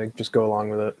wasn't gonna just go along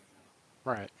with it.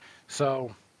 right.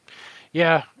 So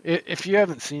yeah, if you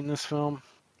haven't seen this film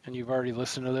and you've already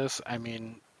listened to this, I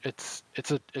mean, it's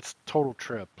total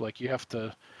trip. Like you have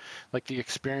to, like, the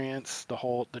experience,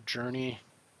 the journey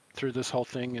through this whole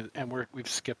thing, and we've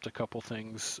skipped a couple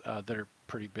things that are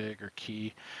pretty big or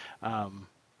key, um,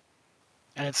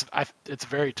 and it's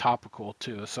very topical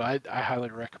too. So I highly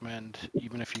recommend,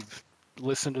 even if you've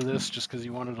listened to this just because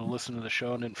you wanted to listen to the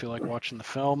show and didn't feel like watching the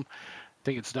film, I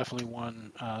think it's definitely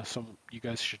one some you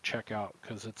guys should check out,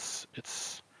 because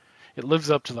it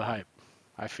lives up to the hype,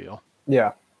 I feel.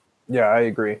 Yeah, yeah, I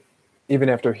agree. Even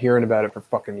after hearing about it for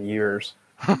fucking years.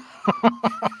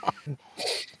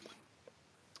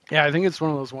 Yeah, I think it's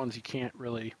one of those ones you can't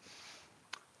really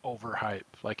overhype.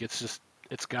 Like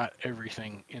it's got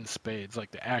everything in spades.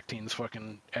 Like the acting's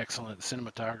fucking excellent,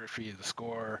 cinematography, the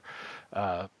score,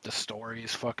 the story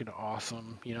is fucking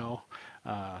awesome.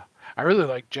 I really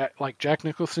like Jack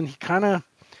Nicholson. He kind of,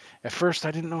 at first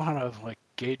I didn't know how to like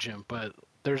gauge him, but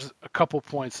there's a couple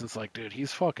points it's like, dude,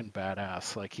 he's fucking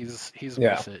badass. Like he's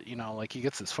Yeah, with it. Like he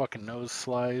gets his fucking nose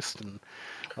sliced, and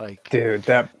like dude,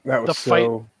 that was the fight.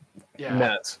 so Yeah,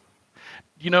 nuts.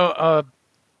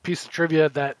 piece of trivia,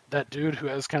 that dude who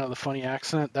has kind of the funny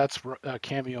accent, that's a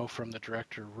cameo from the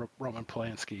director Roman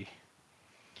Polanski.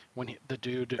 When the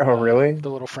dude, Oh, really? the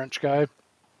little French guy,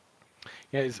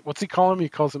 yeah, what's he call him? He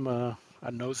calls him a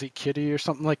nosy kitty or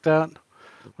something like that.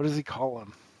 What does he call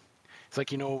him? It's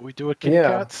like, what we do with kitty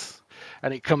Yeah, cats,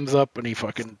 and he comes up and he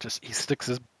fucking just he sticks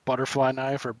his butterfly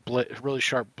knife or really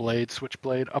sharp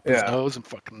switchblade up his yeah. nose and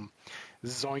fucking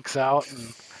zoinks out,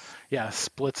 and yeah,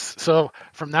 splits. So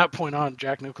from that point on,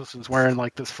 Jack Nicholson's wearing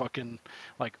like this fucking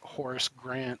like Horace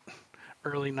Grant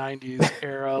early '90s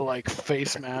era like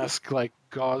face mask, like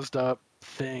gauzed up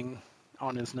thing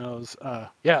on his nose.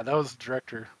 Yeah, that was the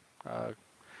director, uh,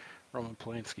 Roman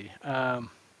Polanski.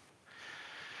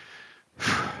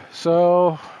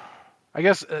 So I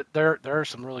guess there are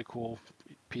some really cool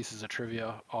pieces of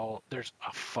trivia. There's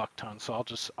a fuck ton, so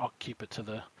I'll keep it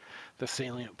to the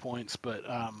salient points. But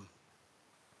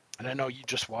and I know you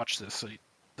just watched this, so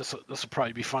this will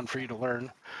probably be fun for you to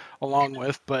learn along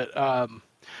with. But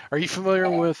are you familiar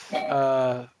with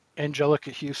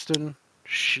Angelica Houston?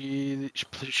 She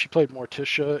played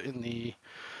Morticia in the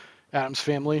Addams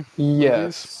Family movies,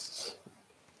 Yes.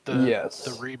 the Yes.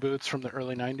 reboots from the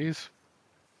early '90s.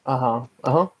 Uh-huh.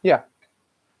 Uh-huh. Yeah.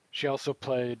 She also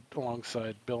played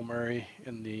alongside Bill Murray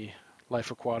in the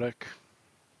Life Aquatic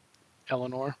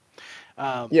Eleanor.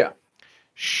 Um, Yeah.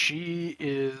 she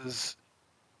is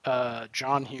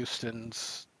John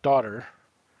Huston's daughter,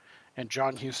 and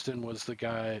John Huston was the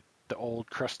guy, the old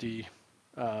crusty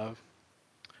uh,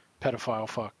 pedophile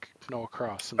fuck Noah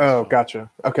Cross in this Oh, film.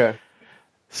 gotcha. Okay.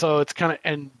 So it's kind of,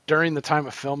 and during the time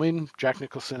of filming, Jack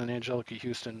Nicholson and Angelica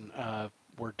Houston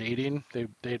were dating. They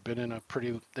had been in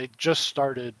they just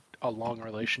started a long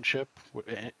relationship.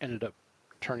 Ended up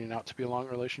turning out to be a long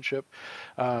relationship.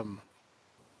 Um,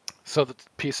 so the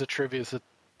piece of trivia is that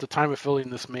the time of filming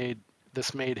this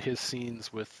made his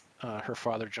scenes with her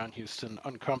father, John Huston,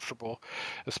 uncomfortable,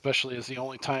 especially as the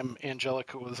only time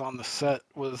Angelica was on the set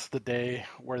was the day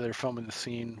where they're filming the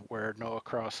scene where Noah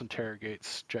Cross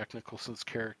interrogates Jack Nicholson's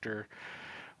character,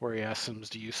 where he asks him,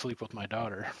 "Do you sleep with my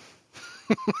daughter?"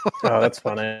 Oh, that's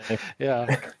funny.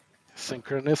 Yeah,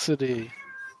 synchronicity.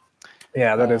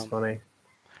 Yeah, that is Um, funny.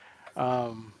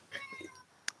 um,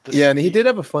 Yeah, and he did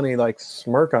have a funny like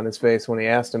smirk on his face when he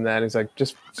asked him that. He's like,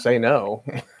 just say no.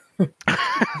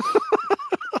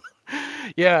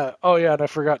 Yeah. Oh, yeah. And I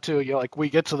forgot too. Yeah, like we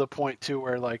get to the point too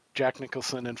where like Jack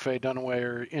Nicholson and Faye Dunaway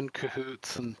are in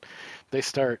cahoots, and they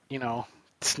start,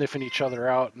 sniffing each other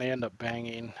out, and they end up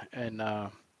banging. And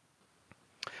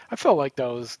I felt like that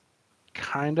was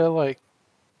kind of like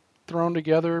thrown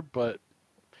together, but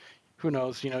who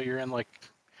knows? You're in like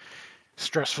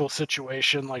stressful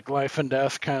situation, like life and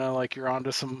death, kind of like you're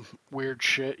onto some weird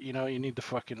shit. You need to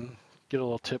fucking get a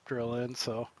little tip drill in.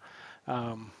 So,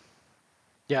 um,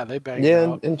 yeah, they banged Yeah,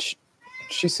 out. and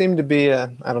she seemed to be. I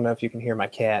don't know if you can hear my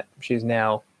cat. She's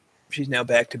now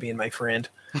back to being my friend.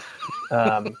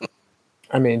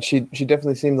 I mean, she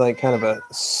definitely seemed like kind of a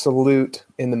salute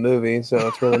in the movie, so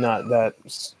it's really not that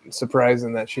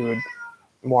surprising that she would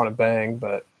want to bang.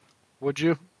 But Would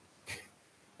you?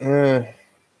 uh,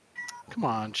 Come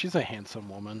on, she's a handsome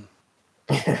woman.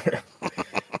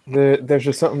 there's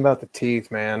just something about the teeth,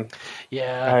 man.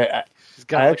 Yeah, she's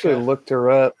got I like actually looked her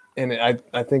up, and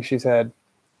I think she's had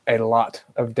a lot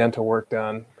of dental work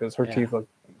done because her teeth look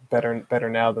better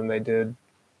now than they did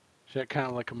she had kind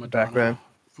of like a back then.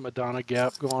 Madonna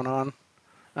gap going on.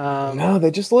 No,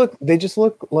 they just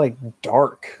look like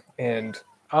dark and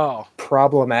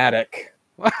problematic.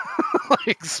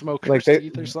 Like smoker's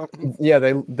teeth or something. Yeah,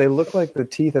 they look like the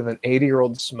teeth of an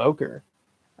 80-year-old smoker.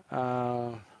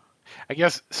 I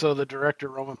guess so. The director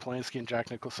Roman Polanski and Jack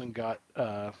Nicholson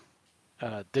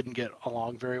didn't get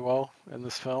along very well in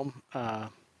this film,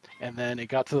 and then it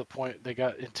got to the point they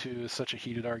got into such a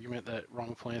heated argument that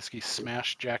Roman Polanski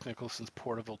smashed Jack Nicholson's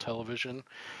portable television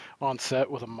on set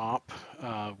with a mop,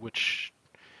 which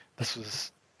this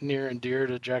was near and dear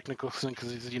to Jack Nicholson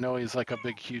because he's like a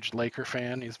big, huge Laker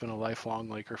fan. He's been a lifelong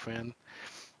Laker fan,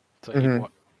 so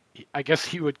I guess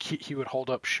he would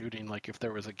hold up shooting like if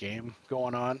there was a game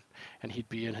going on, and he'd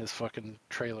be in his fucking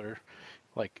trailer,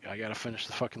 like I gotta finish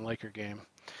the fucking Laker game.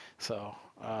 So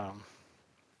I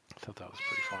thought that was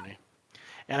pretty funny.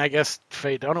 And I guess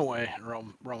Faye Dunaway and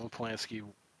Roman Polanski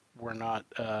were not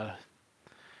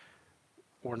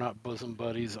bosom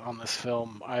buddies on this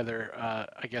film either.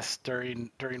 I guess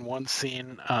during one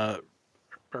scene, at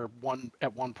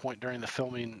one point during the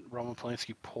filming, Roman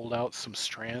Polanski pulled out some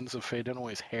strands of Faye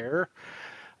Dunaway's hair.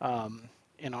 And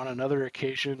on another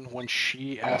occasion, when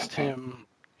she asked him,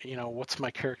 what's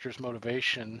my character's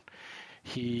motivation,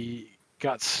 he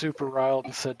got super riled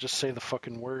and said, just say the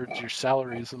fucking words, your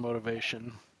salary is the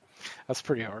motivation. That's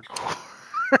pretty hardcore.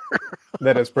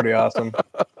 That is pretty awesome.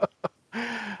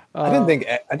 I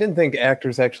didn't think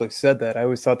actors actually said that. I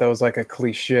always thought that was like a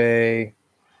cliche,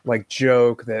 like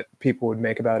joke that people would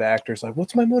make about actors. Like,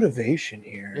 what's my motivation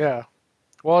here? Yeah.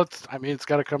 Well, it's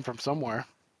got to come from somewhere.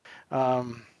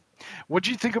 What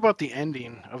do you think about the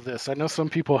ending of this? I know some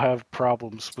people have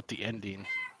problems with the ending.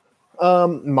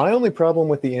 My only problem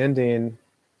with the ending,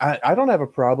 I don't have a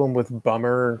problem with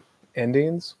bummer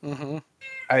endings. Mm-hmm.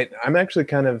 I'm actually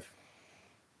kind of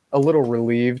a little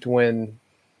relieved when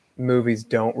movies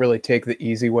don't really take the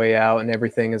easy way out and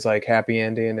everything is like happy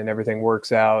ending and everything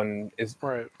works out and is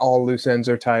right. All loose ends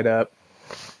are tied up.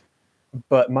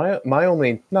 But my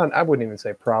only, not, I wouldn't even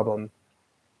say problem.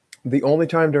 The only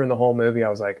time during the whole movie I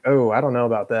was like, oh, I don't know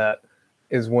about that,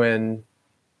 is when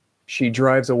she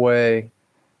drives away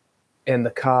and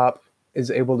the cop is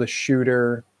able to shoot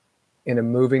her in a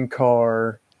moving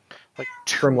car like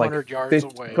 200 yards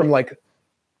away. From like,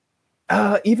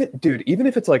 even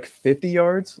if it's like 50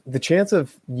 yards, the chance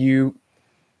of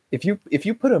if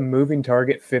you put a moving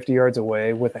target 50 yards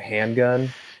away with a handgun,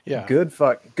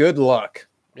 good luck.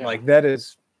 Yeah. Like that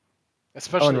is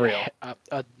especially unreal.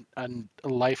 A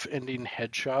life-ending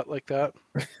headshot like that.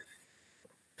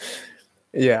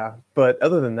 Yeah, but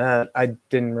other than that, I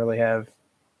didn't really have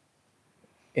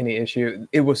any issue.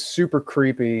 It was super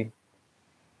creepy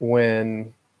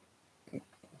when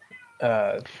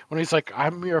he's like,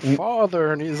 "I'm your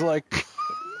father," and he's like,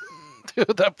 "Dude,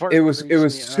 that part." It was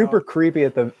super creepy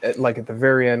at the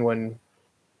very end when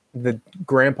the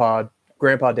grandpa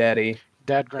daddy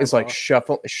is like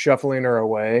shuffling her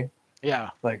away.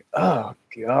 Yeah. Like, oh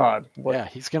God. What? Yeah,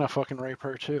 he's gonna fucking rape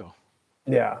her too.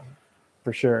 Yeah,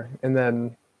 for sure. And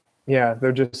then, yeah,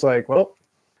 they're just like, well,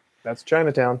 that's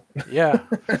Chinatown. Yeah.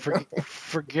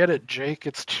 Forget it, Jake.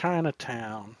 It's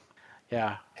Chinatown.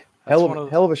 Yeah. Hell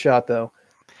of a shot though.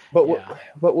 But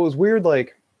what was weird,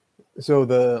 like, so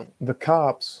the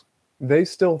cops, they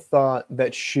still thought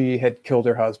that she had killed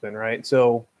her husband, right?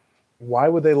 So why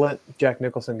would they let Jack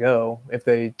Nicholson go if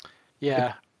they?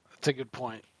 Yeah, that's a good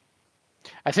point.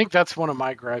 I think that's one of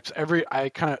my gripes.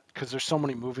 Because there's so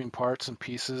many moving parts and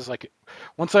pieces. Like,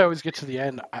 once I always get to the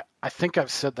end, I think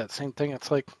I've said that same thing. It's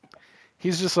like,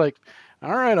 he's just like,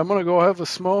 all right, I'm going to go have a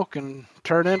smoke and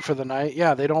turn in for the night.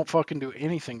 Yeah, they don't fucking do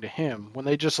anything to him when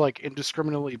they just like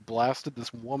indiscriminately blasted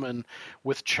this woman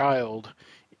with child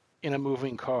in a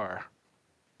moving car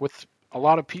with a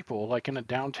lot of people, like in a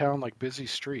downtown, like busy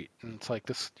street. And it's like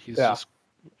this, he's just,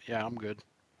 yeah, I'm good.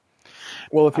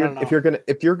 Well, I don't know. if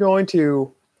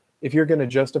you're gonna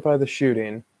justify the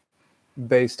shooting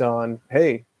based on,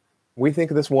 hey, we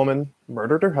think this woman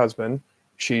murdered her husband,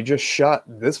 she just shot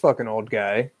this fucking old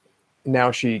guy,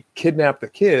 now she kidnapped the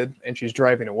kid and she's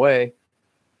driving away.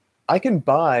 I can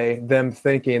buy them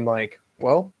thinking like,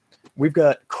 well, we've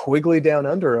got Quigley Down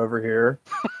Under over here,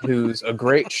 who's a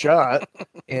great shot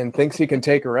and thinks he can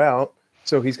take her out,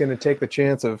 so he's going to take the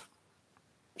chance of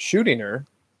shooting her.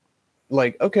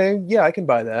 Like, okay, yeah, I can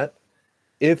buy that.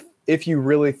 If you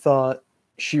really thought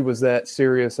she was that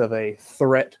serious of a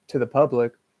threat to the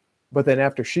public, but then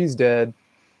after she's dead,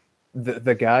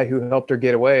 the guy who helped her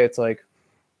get away, it's like,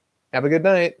 have a good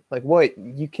night. Like, what?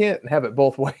 You can't have it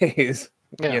both ways,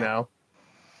 Yeah. you know?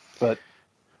 But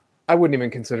I wouldn't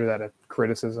even consider that a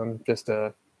criticism, just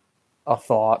a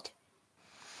thought.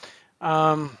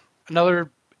 Another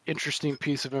interesting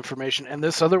piece of information, and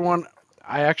this other one,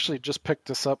 I actually just picked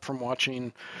this up from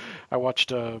I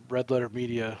watched a Red Letter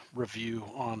Media review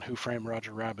on Who Framed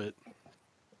Roger Rabbit,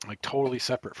 like totally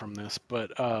separate from this,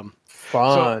 but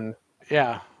Fun.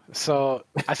 yeah. So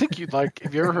I think you'd like.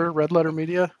 Have you ever heard of Red Letter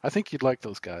Media? I think you'd like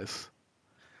those guys.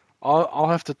 I'll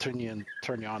have to turn you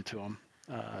on to them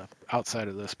outside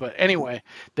of this. But anyway,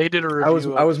 they did a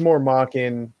review. I was more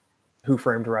mocking Who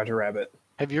Framed Roger Rabbit.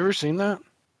 Have you ever seen that?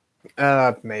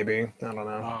 Maybe. I don't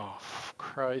know. Oh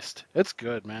Christ, it's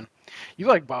good, man. You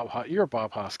like You're a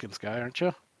Bob Hoskins guy, aren't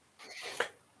you?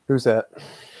 Who's that?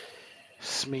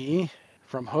 Smee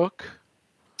from Hook.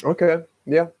 Okay.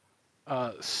 Yeah.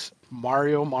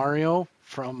 Mario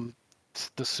from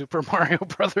the Super Mario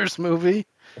Brothers movie.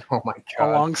 Oh my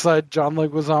god. Alongside John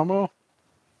Leguizamo.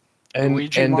 End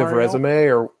Luigi of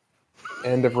Mario?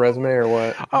 resume or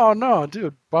what? Oh no,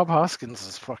 dude, Bob Hoskins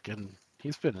is fucking.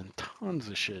 He's been in tons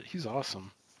of shit. He's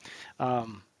awesome.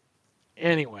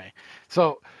 Anyway,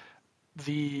 so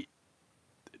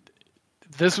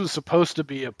this was supposed to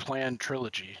be a planned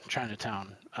trilogy,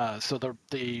 Chinatown. So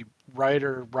the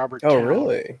writer Robert Oh, Towne,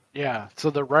 really? yeah. So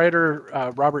the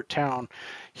writer Robert Towne,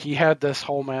 he had this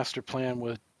whole master plan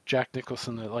with Jack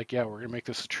Nicholson that like, yeah, we're gonna make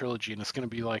this a trilogy, and it's gonna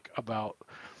be like about,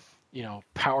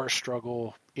 power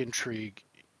struggle, intrigue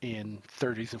in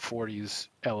 30s and 40s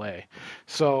LA.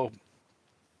 So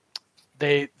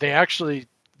there's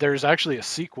actually a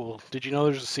sequel. Did you know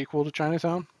there's a sequel to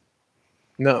Chinatown?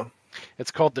 No.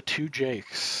 It's called The Two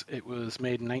Jakes. It was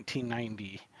made in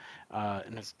 1990,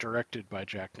 and it's directed by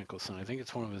Jack Nicholson. I think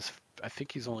it's one of his. I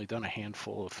think he's only done a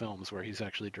handful of films where he's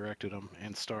actually directed them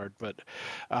and starred. But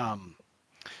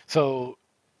so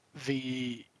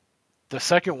the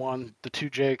second one, The Two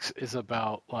Jakes, is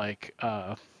about like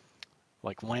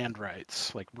land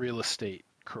rights, like real estate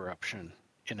corruption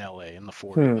in LA in the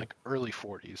 40s, like early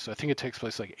 40s. So I think it takes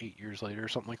place like 8 years later or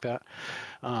something like that.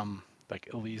 Like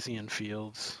Elysian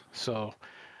Fields. So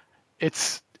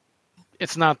it's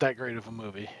not that great of a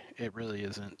movie. It really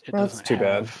isn't. It That's doesn't too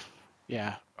bad.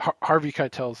 Yeah, Harvey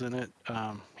Keitel's in it.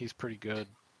 He's pretty good.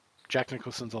 Jack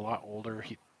Nicholson's a lot older.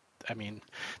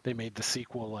 They made the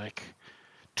sequel like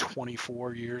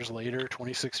 26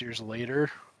 years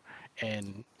later,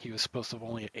 and he was supposed to have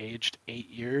only aged 8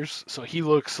 years. So he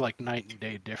looks like night and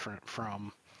day different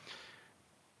from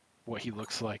what he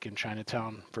looks like in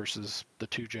Chinatown versus The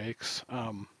Two Jakes.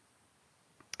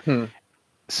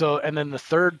 So, and then the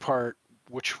third part,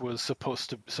 which was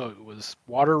so it was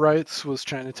water rights was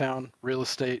Chinatown, real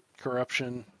estate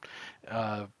corruption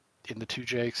in The Two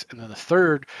Jakes, and then the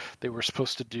third, they were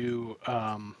supposed to do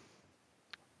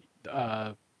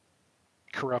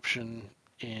corruption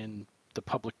in the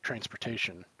public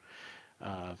transportation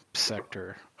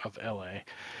sector of LA.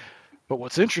 But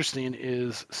what's interesting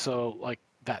is, so like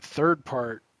that third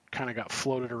part kind of got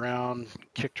floated around,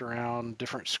 kicked around,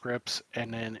 different scripts,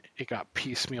 and then it got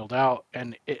piecemealed out,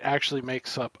 and it actually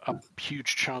makes up a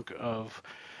huge chunk of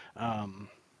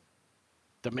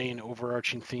the main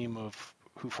overarching theme of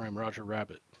Who Framed Roger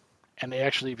Rabbit. And they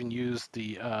actually even used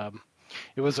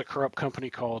it was a corrupt company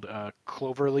called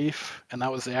Cloverleaf, and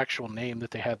that was the actual name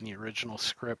that they had in the original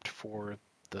script for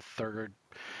the third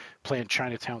planned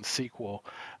Chinatown sequel.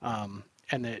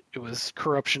 And it was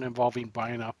corruption involving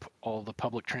buying up all the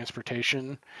public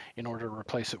transportation in order to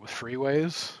replace it with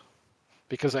freeways.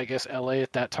 Because I guess LA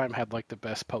at that time had like the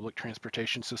best public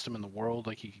transportation system in the world.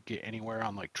 Like you could get anywhere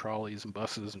on like trolleys and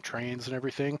buses and trains and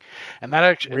everything. And that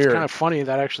actually, it's kind of funny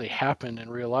that actually happened in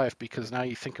real life, because now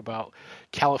you think about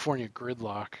California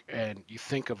gridlock and you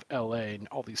think of LA and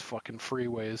all these fucking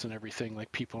freeways and everything,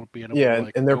 like people being able to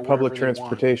like, and their go public wherever they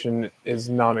want. transportation is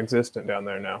non-existent down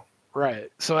there now.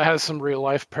 Right. So it has some real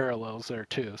life parallels there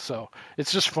too. So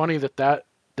it's just funny that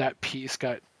piece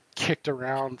got kicked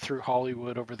around through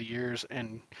Hollywood over the years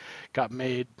and got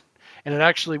made And it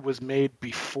actually was made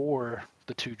before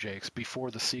the Two Jakes,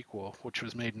 before the sequel, which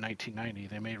was made in 1990.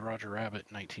 They made Roger Rabbit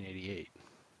in 1988.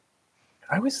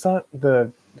 I always thought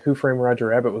the Who Framed Roger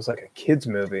Rabbit was like a kids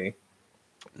movie.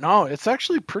 No, it's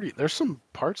actually pretty. There's some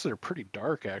parts that are pretty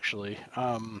dark, actually.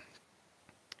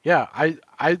 Yeah,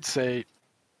 I'd say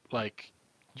like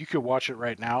you could watch it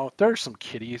right now. There's some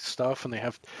kiddie stuff, and they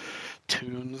have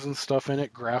tunes and stuff in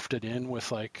it grafted in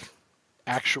with like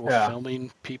actual Yeah.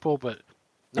 filming people. But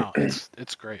no,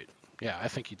 it's great. Yeah, I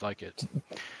think you'd like it.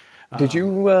 Did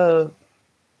you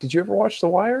ever watch The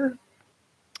Wire?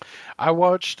 I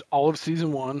watched all of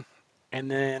season 1,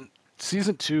 and then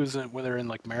season 2 is when they're in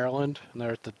like Maryland and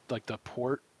they're at the the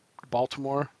port,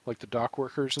 Baltimore, like the dock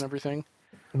workers and everything.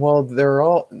 Well, they're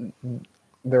all in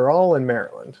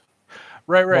Maryland.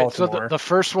 Right. Baltimore. So the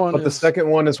first one But the second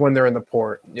one is when they're in the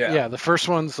port. Yeah. Yeah, the first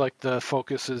one's like the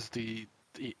focus is the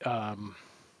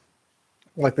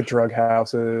like the drug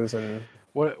houses and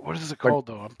what is it called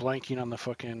though? I'm blanking on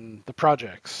the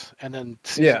projects. And then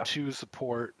season 2 is the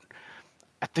port.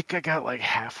 I think I got like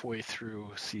halfway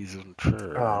through season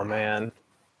 2. Oh man.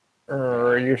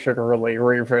 You should really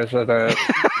revisit it.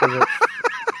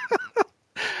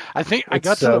 I think I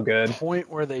got to the point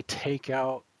where they take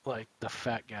out like the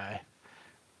fat guy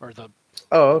or the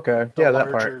yeah,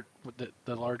 that part.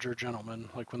 The larger gentleman,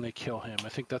 like when they kill him. I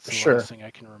think that's the Sure. last thing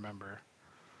I can remember.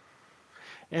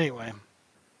 Anyway,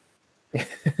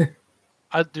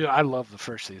 I love the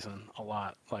first season a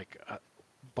lot. Like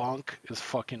Bonk is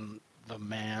fucking the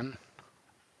man.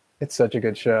 It's such a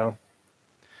good show.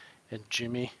 And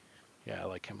Jimmy, yeah, I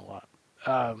like him a lot.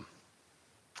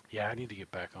 Yeah, I need to get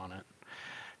back on it,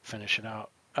 finish it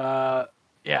out.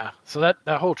 Yeah, so that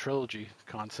whole trilogy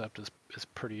concept is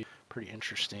pretty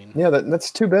interesting. Yeah,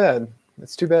 that's too bad.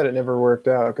 It's too bad it never worked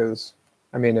out because,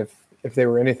 I mean, if they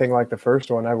were anything like the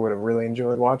first one, I would have really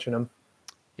enjoyed watching them.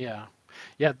 Yeah.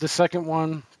 The second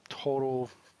one, total.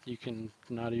 You can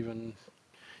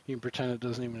pretend it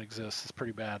doesn't even exist. It's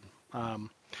pretty bad.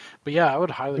 But yeah, I would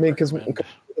highly because recommend.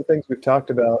 the things we've talked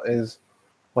about is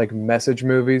like message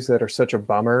movies that are such a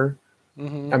bummer.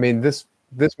 Mm-hmm. I mean, this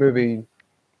movie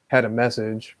had a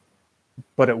message,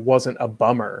 but it wasn't a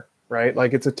bummer, right?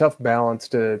 Like it's a tough balance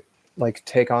to like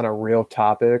take on a real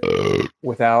topic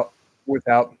without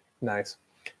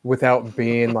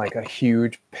being like a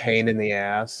huge pain in the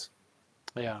ass.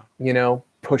 Yeah. You know,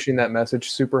 pushing that message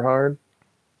super hard.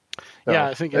 So yeah,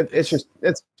 I think it's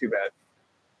too bad.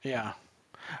 Yeah.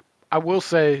 I will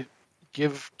say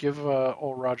give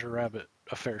old Roger Rabbit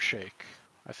a fair shake.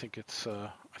 I think it's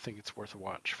worth a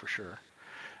watch for sure.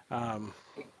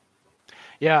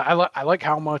 Yeah, I like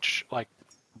how much like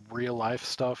real life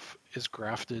stuff is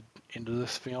grafted into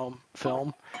this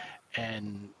film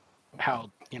and how,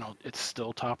 it's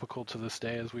still topical to this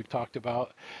day as we've talked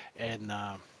about. And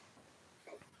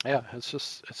yeah,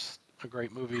 it's a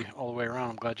great movie all the way around.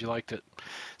 I'm glad you liked it.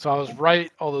 So I was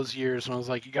right all those years when I was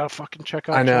like, you gotta fucking check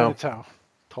out Chinatown.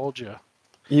 Told you.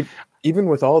 Even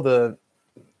with all the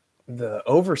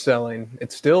overselling,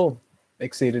 it still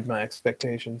exceeded my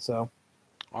expectations. So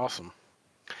awesome.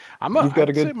 You've got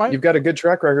a good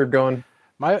track record going.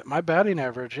 My batting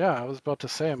average, yeah, I was about to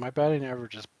say my batting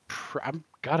average is I'm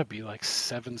gotta be like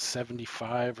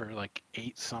 775 or like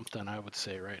 8 something. I would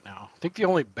say right now. I think the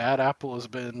only bad apple has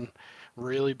been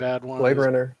really bad one. Blade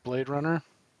Runner.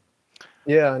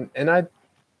 Yeah, and I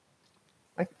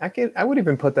would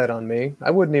even put that on me.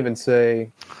 I wouldn't even say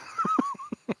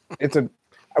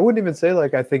I wouldn't even say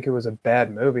like I think it was a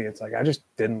bad movie. It's like I just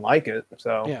didn't like it.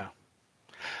 So yeah,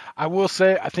 I will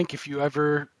say I think if you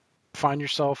ever find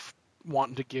yourself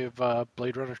wanting to give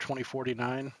Blade Runner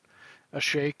 2049 a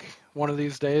shake one of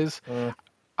these days,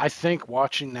 I think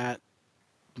watching that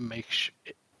makes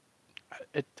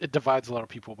it divides a lot of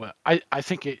people, but I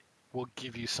think it will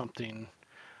give you something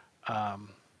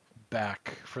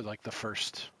back for like the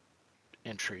first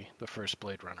entry, the first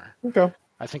Blade Runner. Okay.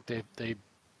 I think they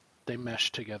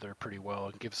mesh together pretty well.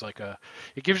 It gives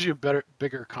you a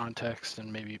bigger context,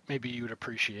 and maybe you would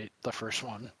appreciate the first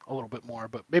one a little bit more,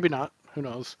 but maybe not. Who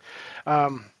knows? I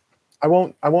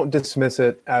won't dismiss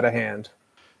it out of hand.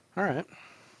 All right,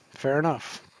 fair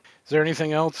enough. Is there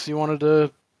anything else you wanted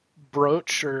to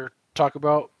broach or talk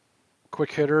about?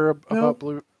 Quick hitter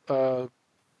about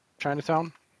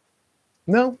Chinatown?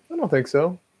 No, I don't think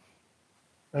so.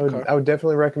 I would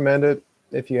definitely recommend it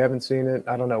if you haven't seen it.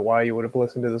 I don't know why you would have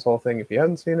listened to this whole thing if you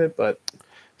hadn't seen it, but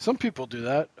some people do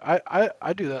that.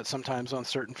 I do that sometimes on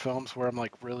certain films where I'm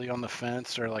like really on the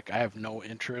fence or like I have no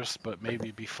interest, but maybe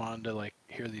it'd be fun to like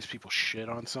hear these people shit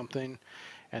on something,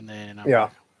 and then I'm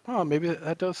like, oh, maybe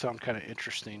that does sound kind of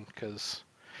interesting because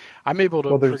I'm able to.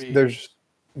 Well, there's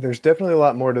there's definitely a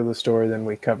lot more to the story than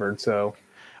we covered. So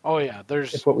Oh yeah,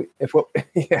 there's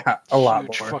yeah, a lot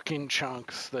huge more. fucking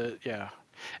chunks that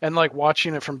and like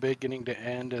watching it from beginning to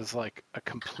end is like a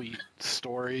complete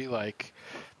story, like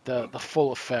the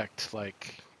full effect.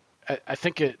 Like I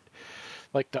think it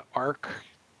like the arc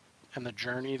and the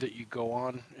journey that you go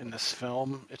on in this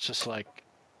film. It's just like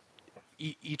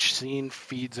each scene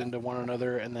feeds into one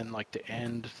another, and then like the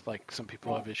end. Like some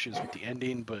people have issues with the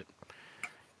ending, but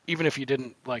even if you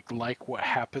didn't like what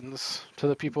happens to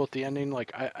the people at the ending,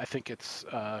 like I think it's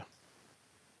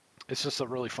just a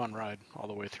really fun ride all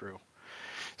the way through.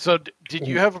 So, did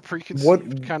you have a What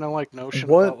preconceived kind of like notion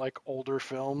about what like older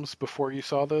films before you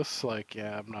saw this? Like,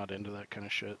 yeah, I'm not into that kind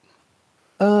of shit.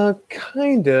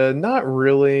 Kinda, not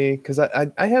really, because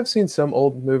I have seen some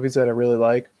old movies that I really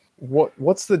like.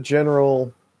 What's the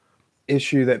general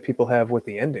issue that people have with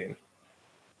the ending?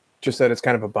 Just that it's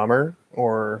kind of a bummer,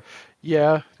 or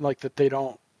Yeah, like that they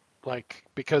don't like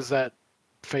because that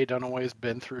Faye Dunaway's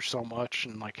been through so much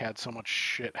and like had so much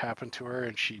shit happen to her,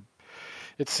 and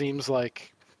it seems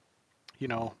like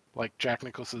like Jack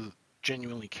Nicholson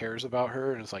genuinely cares about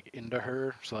her and is like into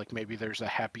her. So like maybe there's a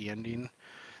happy ending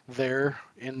there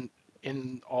in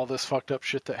all this fucked up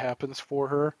shit that happens for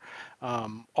her.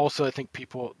 Also, I think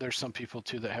there's some people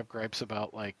too that have gripes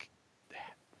about like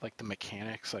the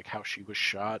mechanics, like how she was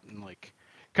shot, and like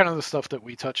kind of the stuff that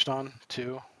we touched on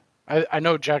too. I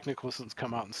know Jack Nicholson's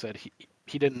come out and said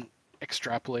he didn't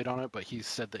extrapolate on it, but he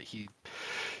said that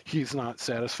he's not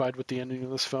satisfied with the ending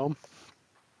of this film.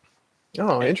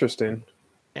 oh, And, interesting.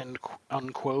 end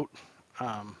unquote.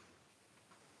 Um,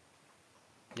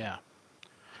 yeah.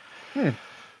 Hmm.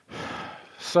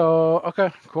 So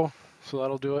okay, cool. So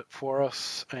that'll do it for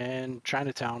us. And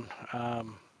Chinatown.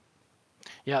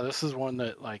 Yeah, this is one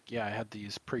that I had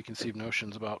these preconceived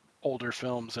notions about older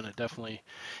films, and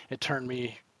it turned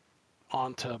me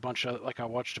on to a bunch of I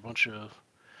watched a bunch of.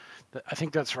 I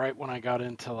think that's right when I got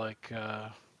into like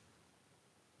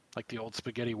the old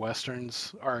spaghetti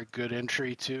westerns are a good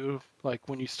entry too. Like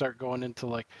when you start going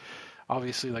into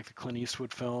obviously like the Clint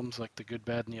Eastwood films, like The Good,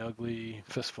 Bad, and the Ugly,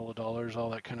 Fistful of Dollars, all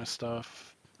that kind of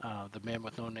stuff. The Man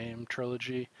with No Name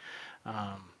trilogy.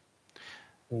 Um,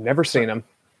 Never so seen him.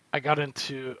 I got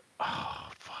into. Oh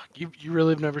fuck! You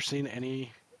really have never seen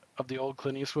any of the old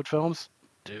Clint Eastwood films,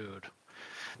 dude?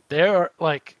 They're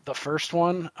like the first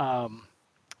one,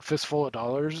 Fistful of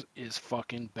Dollars, is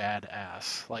fucking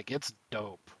badass. Like it's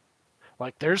dope.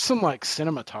 Like there's some like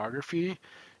cinematography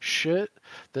shit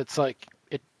that's like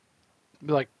it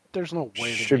like there's no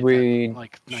way they Should made that in we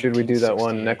like should we do that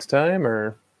one 1968. next time,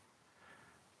 or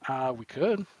We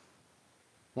could.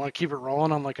 Want to keep it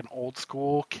rolling on like an old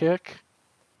school kick?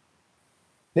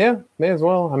 yeah, may as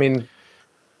well. I mean,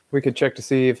 we could check to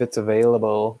see if it's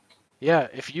available. Yeah,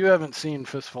 if you haven't seen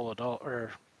Fistful of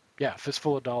Dollars,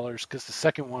 because the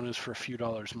second one is for a few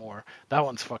dollars more. That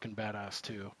one's fucking badass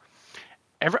too.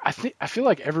 I feel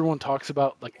like everyone talks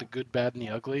about like the good, bad, and the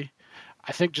ugly.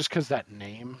 I think just because that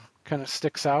name kind of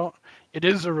sticks out. It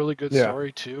is a really good Yeah.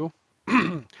 story too,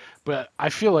 but I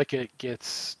feel like it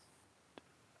gets.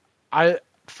 I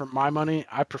For my money,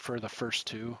 I prefer the first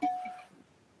two.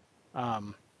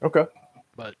 Um, Okay.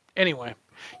 but anyway,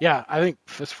 yeah, I think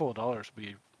Fistful of Dollars would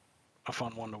be a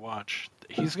fun one to watch.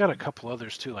 He's got a couple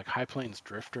others too, like High Plains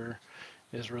Drifter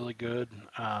is really good.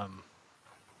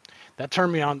 That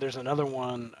turned me on. There's another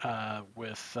one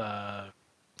with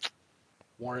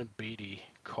Warren Beatty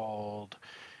called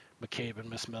McCabe and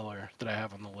Miss Miller that I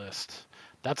have on the list.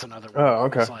 That's another one Oh,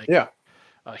 that okay. was like Yeah.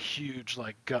 a huge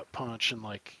like gut punch, and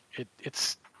like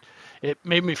it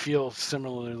made me feel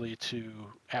similarly to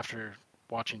after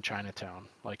watching Chinatown.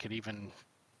 Like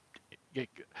it,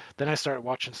 then I started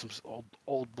watching some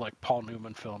old like Paul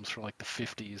Newman films from like the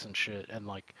 50s and shit, and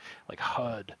like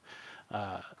HUD.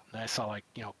 And I saw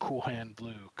Cool Hand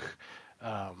Luke.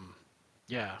 Um,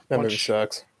 yeah, That movie bunch.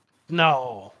 sucks.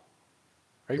 No,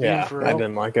 are you being Yeah, for I real?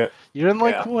 didn't like it. You didn't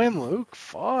like Yeah. Cool Hand Luke?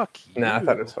 Fuck Nah, I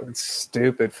thought it was you. fucking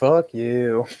stupid. Fuck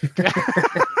you.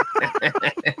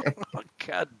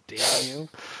 God damn you.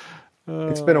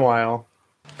 It's been a while.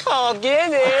 Oh,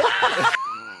 get it.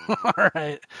 All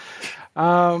right.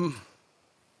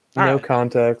 All No right.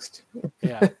 context.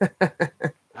 Yeah.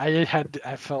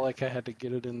 I felt like I had to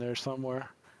get it in there somewhere.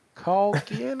 Call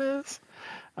Guinness.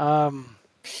 Um.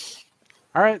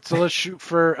 All right. So let's shoot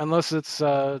for, unless it's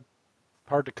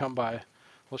hard to come by.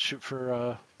 Let's shoot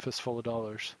for Fistful of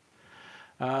Dollars.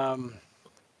 Um.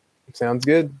 Sounds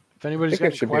good. If I anybody's think got I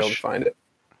any should be able to questions, find it.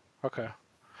 okay.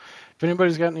 If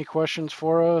anybody's got any questions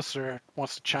for us or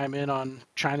wants to chime in on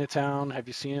Chinatown, have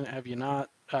you seen it? Have you not?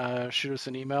 shoot us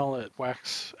an email at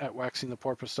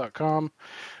waxingtheporpoise.com,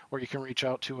 or you can reach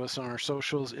out to us on our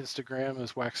socials. Instagram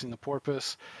is Waxing the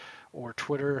Porpoise, or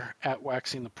Twitter at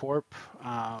Waxing the Porp.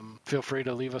 Feel free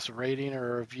to leave us a rating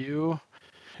or a review.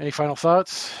 Any final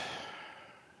thoughts?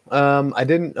 I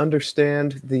didn't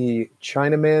understand the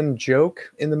Chinaman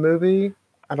joke in the movie.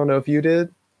 I don't know if you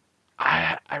did.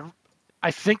 I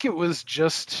think it was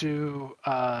just to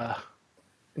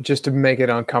make it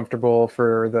uncomfortable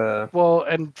for the... well,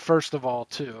 and first of all,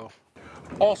 too.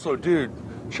 Also, dude,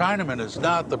 Chinaman is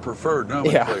not the preferred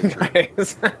nomenclature. Yeah,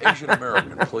 nice. Asian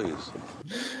American, please.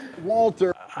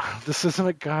 Walter. This isn't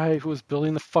a guy who was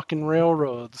building the fucking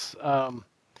railroads.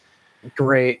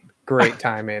 Great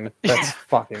timing. That's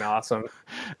fucking awesome.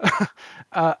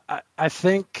 I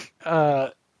think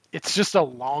it's just a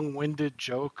long-winded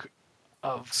joke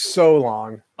of so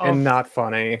long and not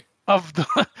funny of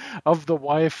the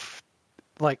wife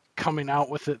like coming out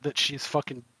with it that she's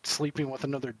fucking sleeping with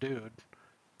another dude.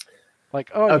 Like,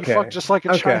 oh, okay. You fuck just like a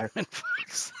Chinaman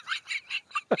fucks.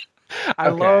 I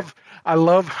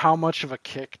love how much of a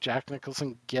kick Jack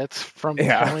Nicholson gets from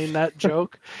telling that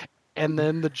joke, and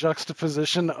then the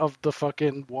juxtaposition of the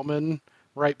fucking woman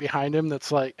right behind him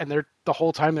that's like, and they're the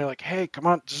whole time they're like, hey, come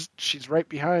on, she's right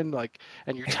behind, like,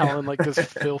 and you're telling like this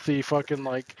filthy fucking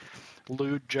like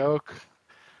lewd joke.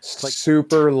 It's like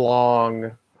super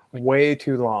long, way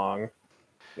too long.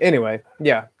 Anyway,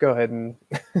 yeah, go ahead and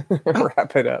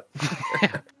wrap it up.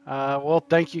 Well,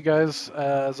 thank you guys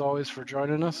as always for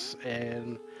joining us,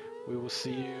 and we will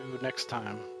see you next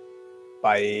time.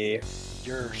 Bye.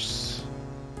 Yours.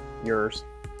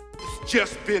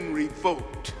 Just been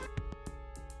revoked.